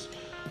is,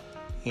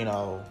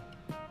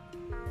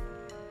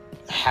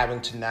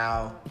 having to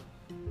now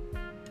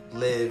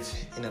live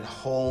in a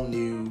whole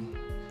new,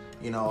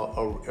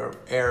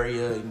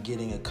 area and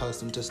getting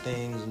accustomed to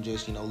things and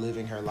just,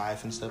 living her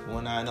life and stuff and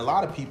whatnot. And a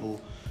lot of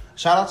people,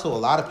 shout out to a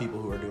lot of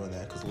people who are doing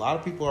that because a lot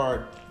of people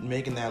are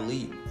making that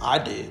leap. I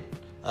did.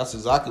 That's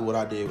exactly what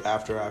I did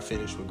after I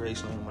finished with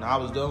Graceland. When I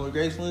was done with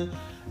Graceland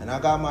and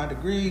I got my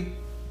degree,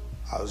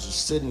 I was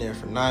just sitting there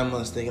for 9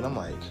 months thinking, I'm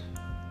like,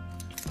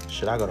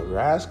 should I go to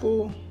grad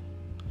school?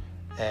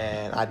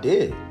 And I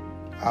did.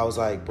 I was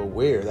like, but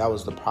where? That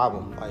was the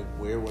problem. Like,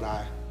 where would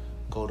I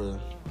go to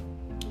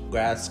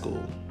grad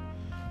school?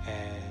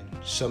 And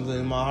something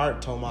in my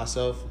heart told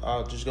myself,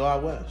 I'll just go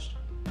out west.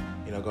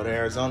 Go to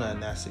Arizona,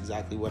 and that's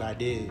exactly what I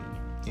did,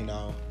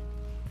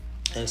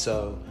 And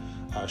so,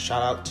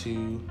 shout out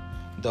to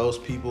those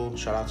people.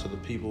 Shout out to the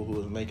people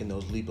who are making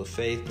those leap of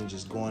faith and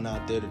just going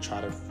out there to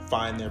try to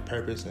find their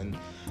purpose and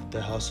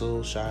the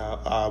hustle.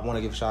 I want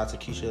to give a shout out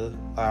to Keisha.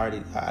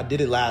 I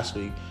did it last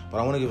week, but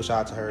I want to give a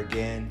shout out to her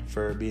again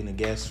for being a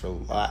guest for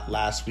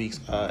last week's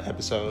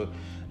episode.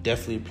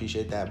 Definitely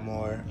appreciate that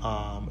more.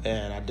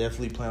 And I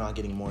definitely plan on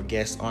getting more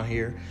guests on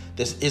here.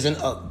 This isn't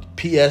a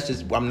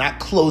PS. I'm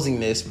not closing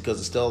this because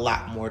there's still a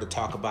lot more to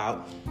talk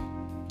about.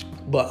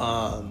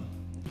 But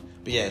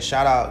yeah,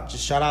 shout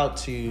out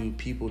to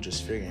people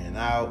just figuring it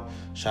out.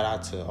 Shout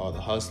out to all the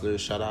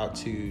hustlers. Shout out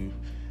to,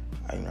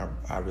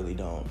 I really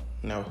don't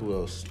know who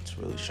else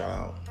to really shout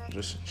out.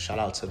 Just shout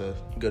out to the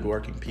good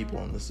working people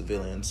and the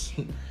civilians.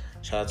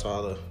 Shout out to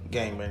all the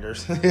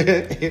gangbangers.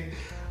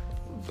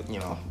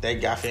 They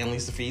got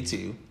families to feed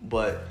too.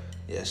 But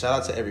yeah, shout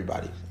out to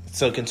everybody.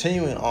 So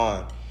continuing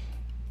on,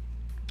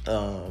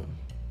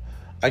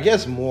 I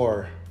guess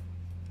more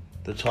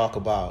to talk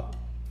about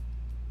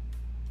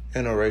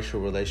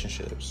interracial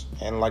relationships.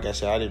 And like I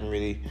said, I didn't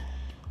really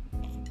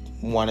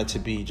want it to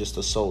be just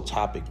a sole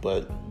topic,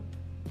 but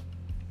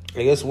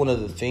I guess one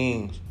of the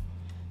things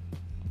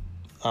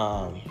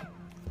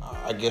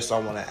I guess I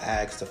want to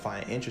ask to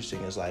find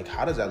interesting is like,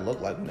 how does that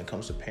look like when it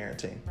comes to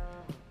parenting?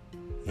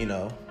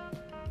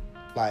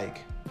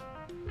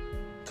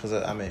 Because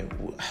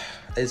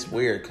it's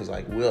weird because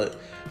like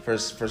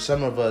for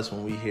some of us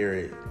when we hear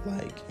it,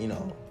 like,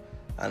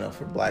 I know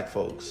for black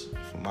folks,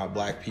 for my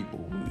black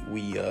people,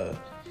 we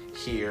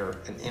hear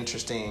an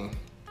interesting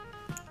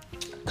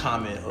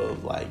comment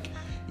of like,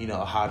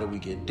 how do we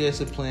get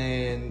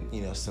disciplined,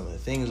 some of the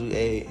things we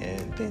ate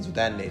and things of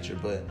that nature.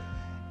 But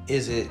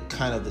is it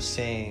kind of the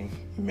same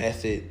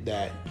method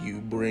that you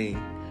bring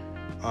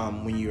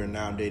when you are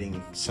now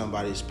dating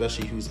somebody,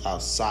 especially who's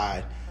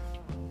outside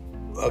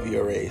of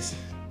your race?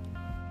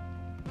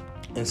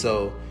 And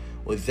so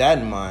with that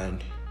in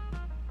mind,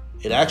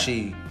 it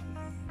actually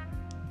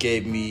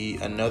gave me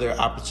another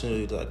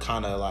opportunity to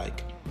kind of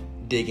like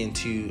dig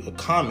into a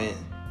comment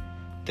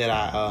that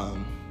I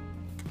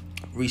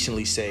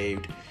recently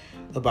saved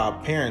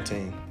about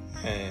parenting.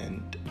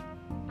 And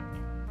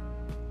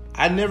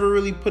I never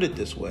really put it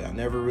this way. I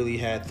never really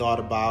had thought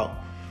about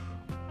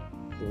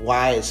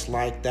why it's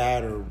like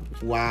that, or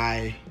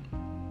why,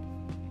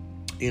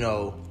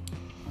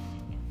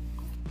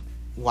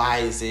 why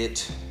is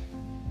it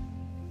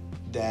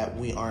that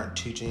we aren't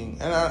teaching?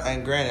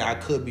 And granted, I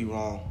could be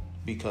wrong,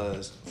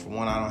 because for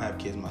one, I don't have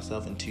kids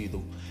myself, and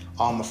two,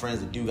 all my friends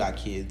that do got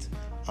kids,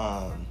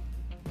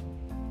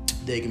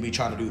 they can be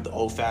trying to do it the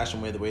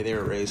old-fashioned way, the way they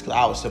were raised. Because I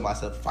always tell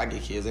myself, if I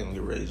get kids, they're going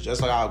to get raised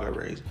just like I'll get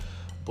raised.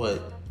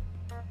 But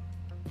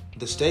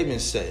the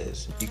statement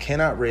says, you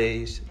cannot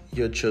raise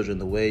your children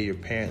the way your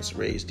parents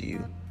raised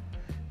you,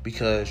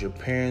 because your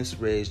parents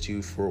raised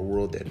you for a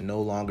world that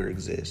no longer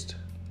exists.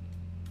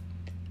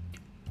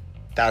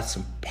 That's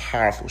some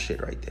powerful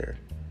shit right there.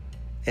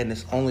 And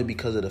it's only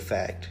because of the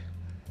fact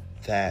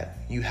that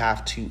you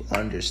have to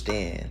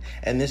understand.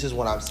 And this is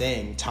what I'm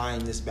saying,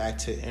 tying this back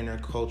to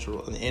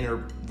intercultural and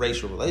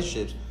interracial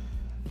relationships.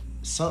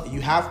 You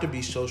have to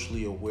be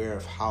socially aware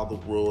of how the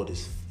world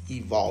is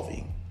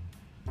evolving.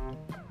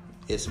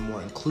 It's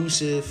more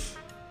inclusive.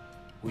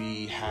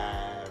 We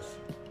have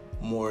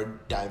more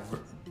diverse.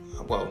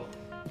 Well,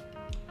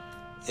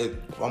 I'm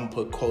gonna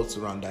put quotes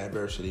around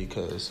diversity,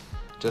 because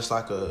just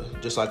like a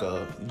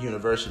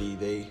university,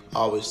 they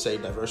always say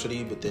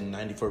diversity, but then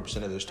 94%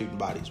 of their student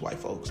body is white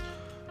folks.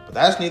 But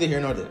that's neither here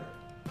nor there.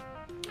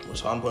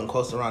 So I'm putting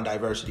quotes around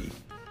diversity.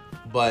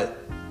 But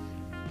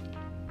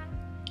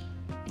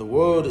the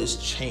world is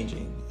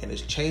changing, and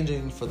it's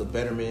changing for the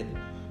betterment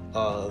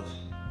of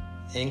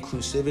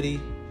inclusivity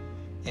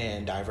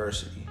and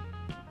diversity.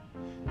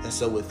 And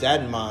so with that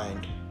in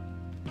mind,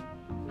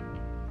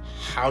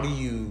 how do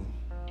you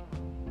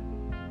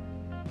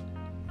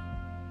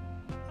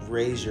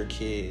raise your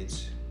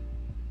kids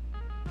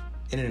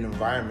in an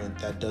environment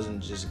that doesn't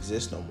just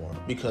exist no more?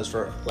 Because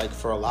for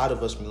a lot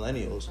of us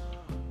millennials,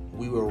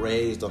 we were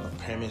raised on the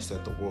premise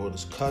that the world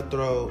is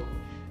cutthroat,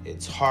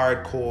 it's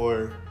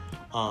hardcore,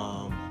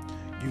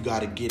 you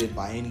got to get it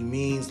by any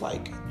means.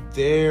 Like,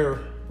 there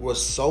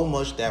was so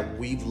much that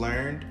we've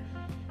learned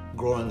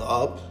growing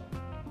up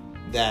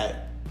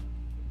that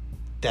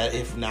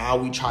if now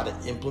we try to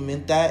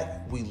implement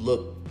that, we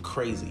look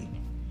crazy.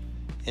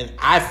 And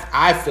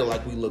I feel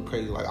like we look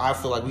crazy. Like, I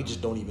feel like we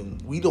don't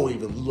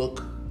even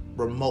look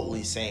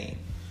remotely sane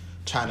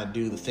trying to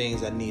do the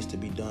things that needs to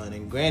be done.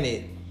 And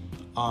granted,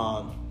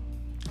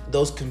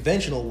 those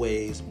conventional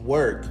ways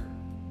work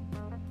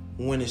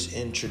when it's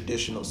in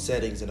traditional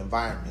settings and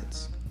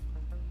environments.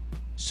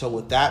 So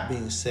with that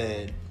being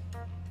said,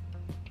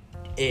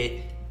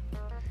 it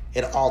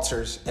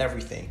alters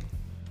everything.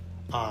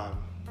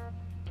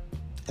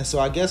 And so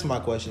I guess my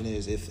question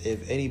is,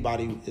 if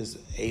anybody is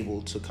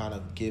able to kind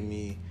of give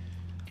me,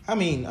 I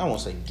won't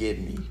say give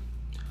me,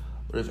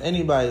 but if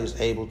anybody is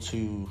able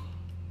to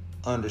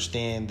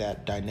understand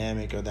that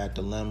dynamic or that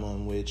dilemma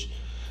in which,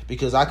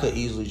 because I could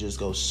easily just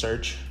go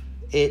search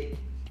it,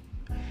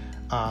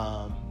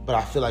 but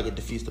I feel like it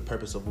defeats the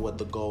purpose of what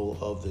the goal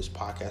of this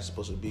podcast is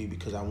supposed to be,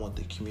 because I want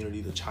the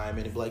community to chime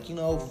in and be like,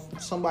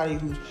 somebody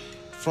who's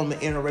from an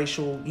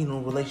interracial,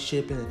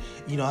 relationship, and,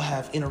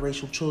 have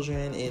interracial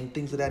children and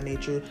things of that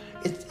nature.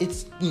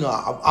 It's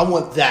I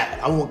want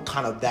that. I want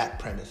kind of that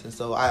premise. And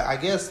so I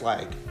guess,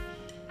 like,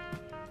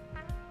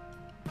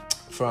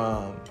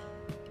 from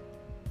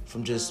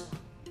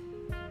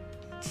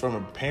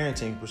a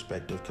parenting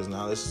perspective, because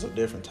now this is a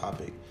different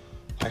topic,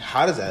 like,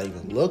 how does that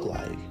even look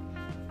like?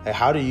 Like,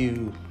 how do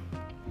you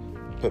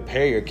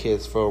prepare your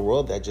kids for a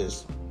world that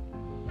just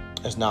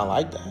is not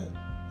like that?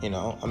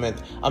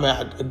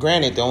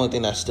 Granted, the only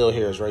thing that's still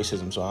here is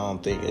racism. So I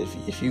don't think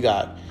if you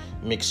got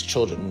mixed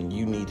children,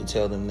 you need to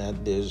tell them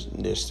that there's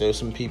still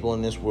some people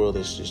in this world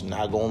that's just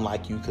not gonna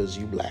like you because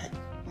you black.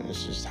 And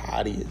it's just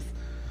how it is.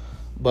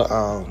 But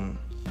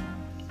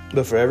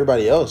for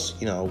everybody else,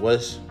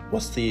 what's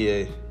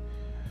the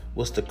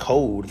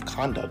code of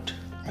conduct?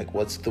 Like,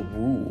 what's the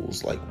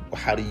rules? Like,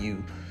 how do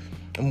you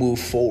move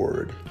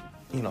forward?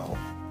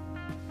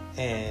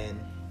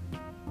 And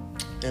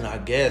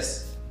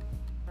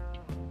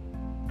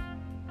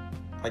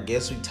I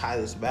guess we tie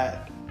this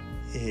back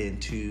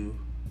into,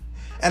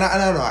 and I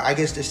don't know, I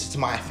guess this is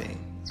my thing.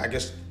 I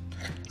guess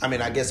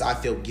I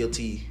feel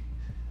guilty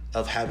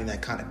of having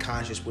that kind of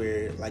conscience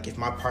where, like, if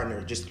my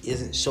partner just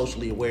isn't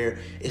socially aware,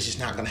 it's just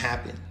not going to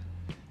happen.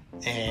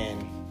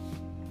 And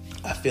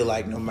I feel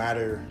like no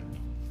matter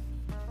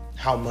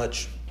how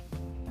much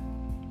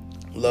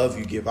love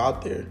you give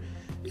out there,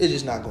 it's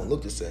just not going to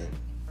look the same.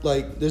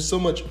 Like, there's so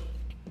much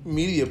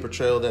media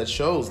portrayal that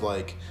shows,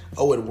 like,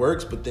 oh, it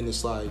works, but then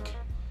it's like,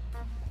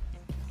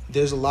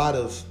 there's a lot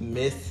of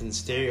myths and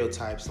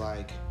stereotypes,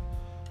 like,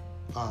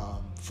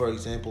 For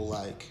example,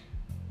 like,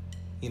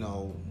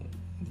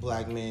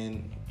 black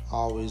men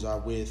always are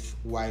with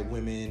white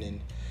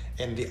women,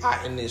 and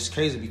it's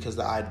crazy because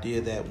the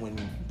idea that when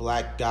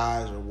black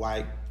guys or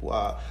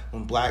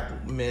when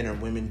black men or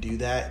women do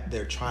that,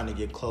 they're trying to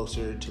get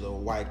closer to the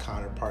white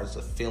counterparts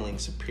of feeling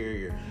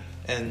superior,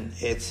 and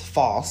it's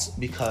false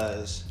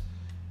because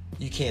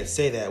you can't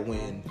say that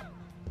when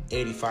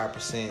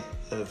 85%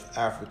 of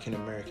African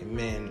American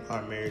men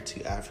are married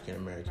to African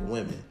American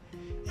women,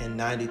 and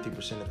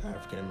 93% of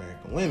African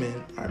American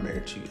women are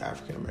married to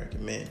African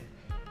American men.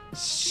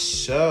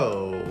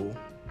 So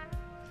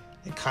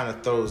it kind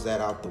of throws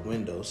that out the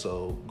window.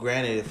 So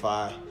granted, if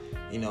I,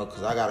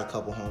 because I got a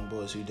couple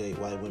homeboys who date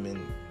white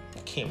women, I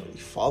can't really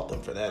fault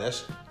them for that.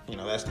 That's,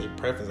 that's their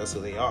preference. That's who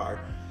they are.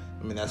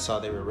 I mean, that's how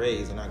they were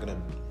raised. They're not going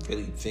to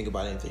really think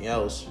about anything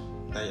else.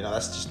 And,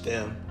 that's just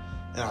them.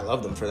 And I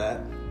love them for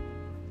that.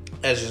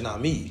 That's just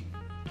not me.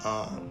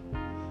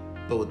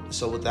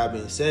 So with that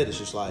being said, it's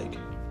just like,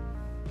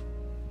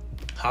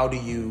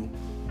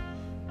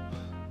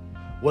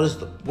 what is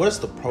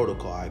the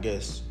protocol, I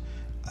guess?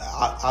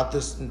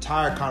 This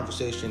entire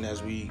conversation,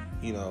 as we,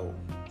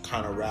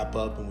 kind of wrap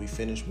up and we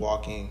finish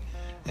walking,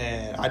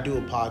 and I do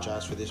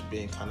apologize for this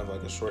being kind of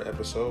like a short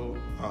episode,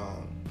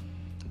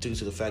 due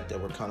to the fact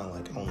that we're kind of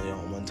like only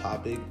on one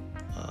topic.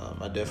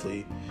 I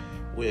definitely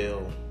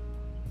will,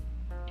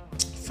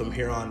 from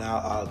here on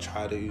out, I'll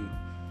try to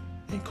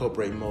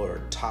incorporate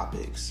more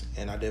topics,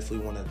 and I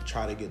definitely want to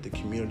try to get the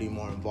community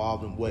more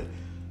involved in what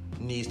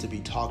needs to be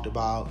talked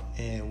about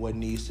and what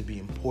needs to be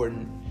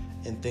important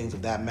and things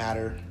of that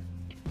matter,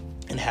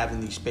 and having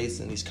these spaces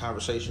and these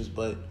conversations.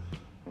 But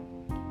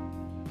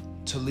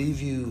to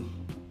leave you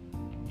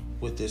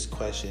with this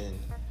question,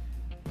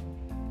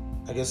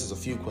 I guess there's a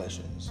few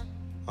questions.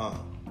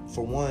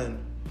 For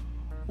one,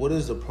 what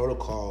is the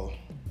protocol,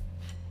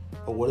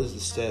 or what is the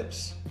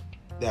steps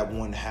that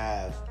one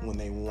have when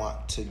they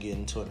want to get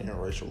into an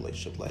interracial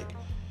relationship? Like,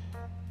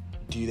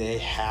 do they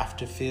have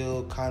to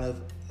feel kind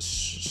of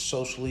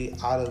socially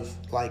out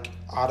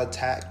of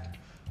tact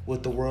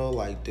with the world?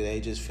 Like, do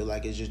they just feel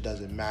like it just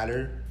doesn't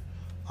matter?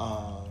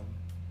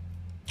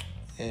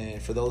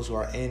 And for those who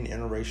are in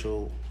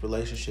interracial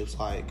relationships,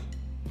 like,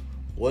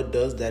 what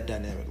does that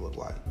dynamic look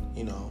like?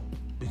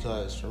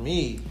 Because for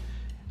me,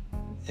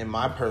 in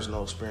my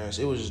personal experience,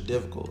 it was just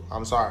difficult.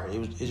 I'm sorry,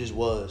 it just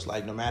was.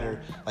 Like, no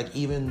matter, like,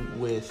 even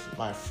with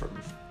my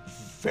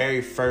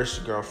very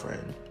first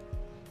girlfriend,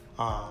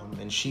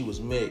 and she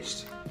was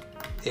mixed,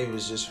 it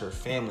was just her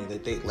family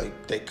that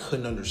they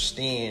couldn't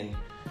understand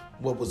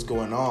what was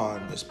going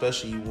on,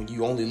 especially when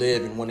you only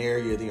live in one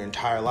area your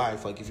entire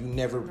life. Like, if you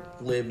never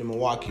lived in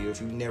Milwaukee, or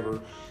if you've never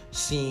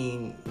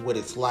seen what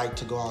it's like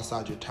to go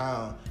outside your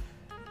town,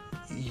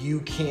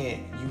 your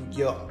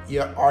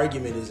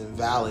argument is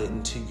invalid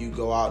until you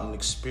go out and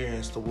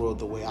experience the world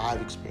the way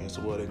I've experienced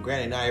the world. And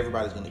granted, not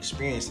everybody's going to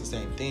experience the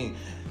same thing,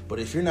 but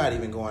if you're not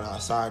even going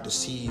outside to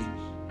see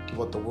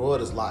what the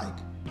world is like,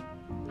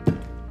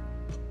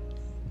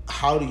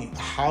 how do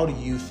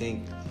you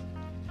think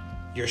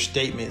your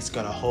statement's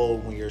going to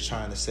hold when you're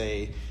trying to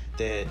say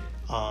that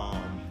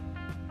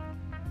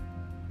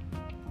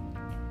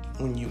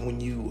when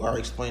you are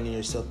explaining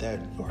yourself that,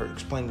 or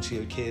explaining to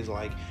your kids,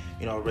 like,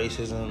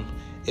 racism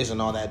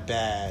isn't all that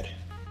bad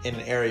in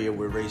an area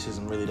where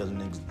racism really doesn't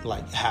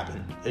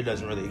happen. It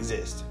doesn't really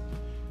exist.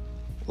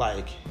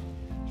 Like,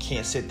 you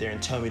can't sit there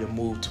and tell me to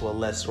move to a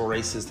less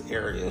racist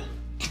area.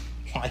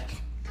 Like,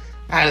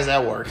 how does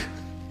that work?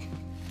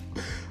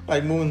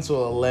 Like, moving to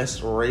a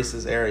less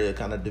racist area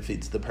kind of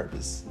defeats the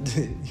purpose,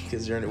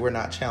 because we're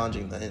not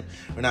challenging the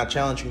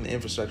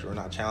infrastructure, we're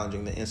not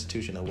challenging the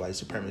institution of white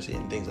supremacy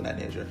and things of that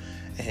nature,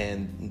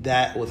 and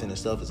that within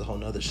itself is a whole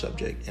nother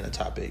subject and a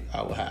topic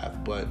I will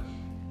have. But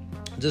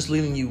just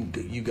leaving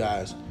you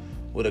guys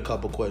with a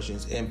couple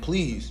questions, and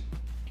please,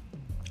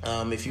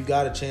 if you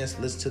got a chance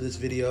to listen to this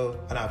video,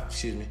 not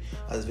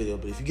this video,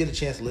 but if you get a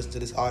chance to listen to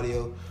this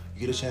audio, you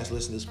get a chance to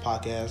listen to this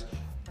podcast,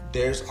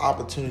 there's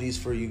opportunities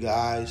for you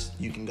guys.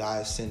 You can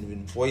send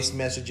in voice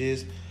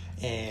messages,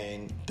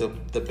 and the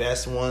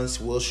best ones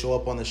will show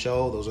up on the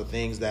show. Those are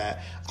things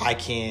that I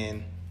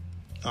can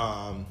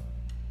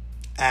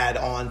add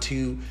on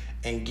to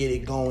and get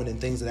it going and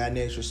things of that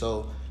nature.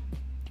 So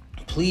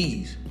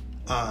please,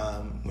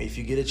 if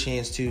you get a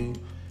chance to,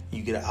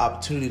 you get an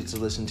opportunity to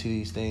listen to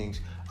these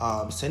things,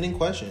 send in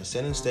questions,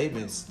 send in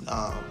statements,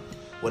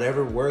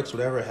 whatever works,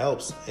 whatever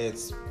helps.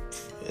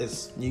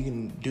 You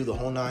can do the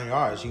whole 9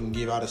 yards. You can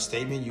give out a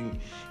statement. You can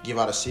give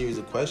out a series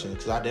of questions.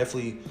 Because I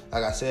definitely,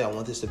 like I said, I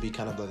want this to be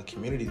kind of like a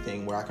community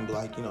thing where I can be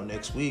like,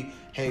 next week,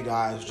 hey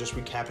guys, just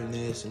recapping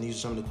this, and these are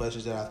some of the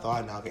questions that I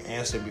thought, and I can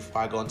answer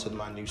before I go into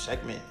my new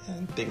segment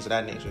and things of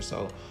that nature.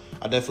 So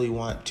I definitely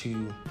want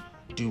to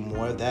do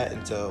more of that.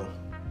 And so,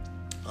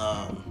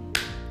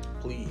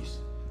 please,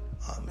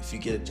 if you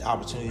get an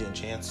opportunity and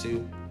chance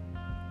to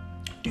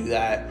do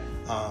that,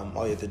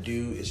 all you have to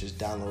do is just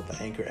download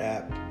the Anchor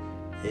app.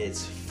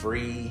 It's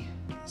free.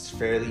 It's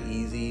fairly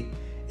easy.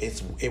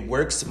 It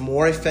works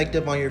more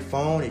effective on your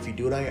phone. If you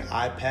do it on your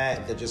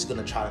iPad, they're just going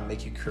to try to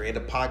make you create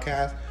a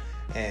podcast.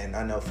 And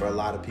I know for a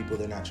lot of people,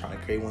 they're not trying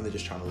to create one, they're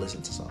just trying to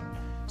listen to something.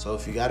 So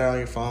if you got it on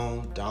your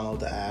phone, download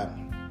the app.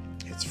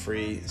 It's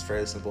free, it's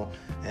very simple.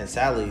 And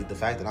sadly, the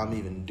fact that I'm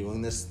even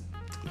doing this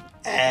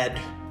ad,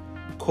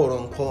 quote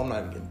unquote, I'm not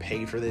even getting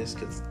paid for this,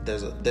 because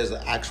there's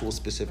an actual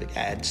specific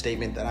ad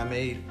statement that I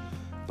made,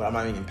 but I'm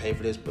not even getting paid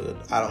for this.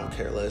 But I don't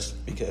care less,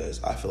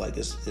 because I feel like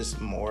this is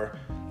more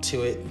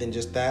to it than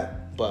just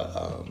that. But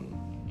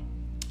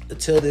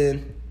until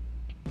then,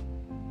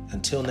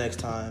 until next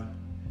time,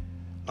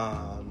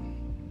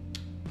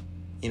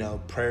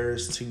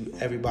 prayers to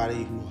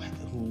everybody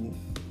who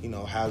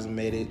hasn't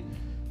made it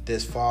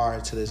this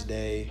far to this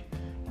day.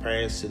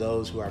 Prayers to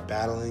those who are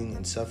battling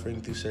and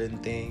suffering through certain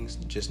things.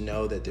 Just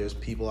know that there's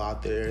people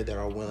out there that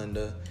are willing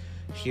to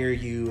hear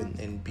you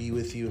and be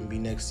with you and be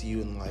next to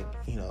you and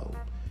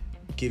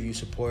give you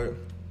support.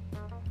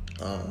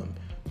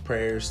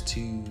 Prayers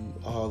to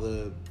all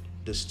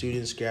the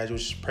students,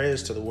 graduates,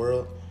 prayers to the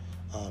world.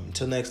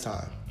 Until next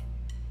time,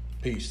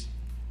 peace.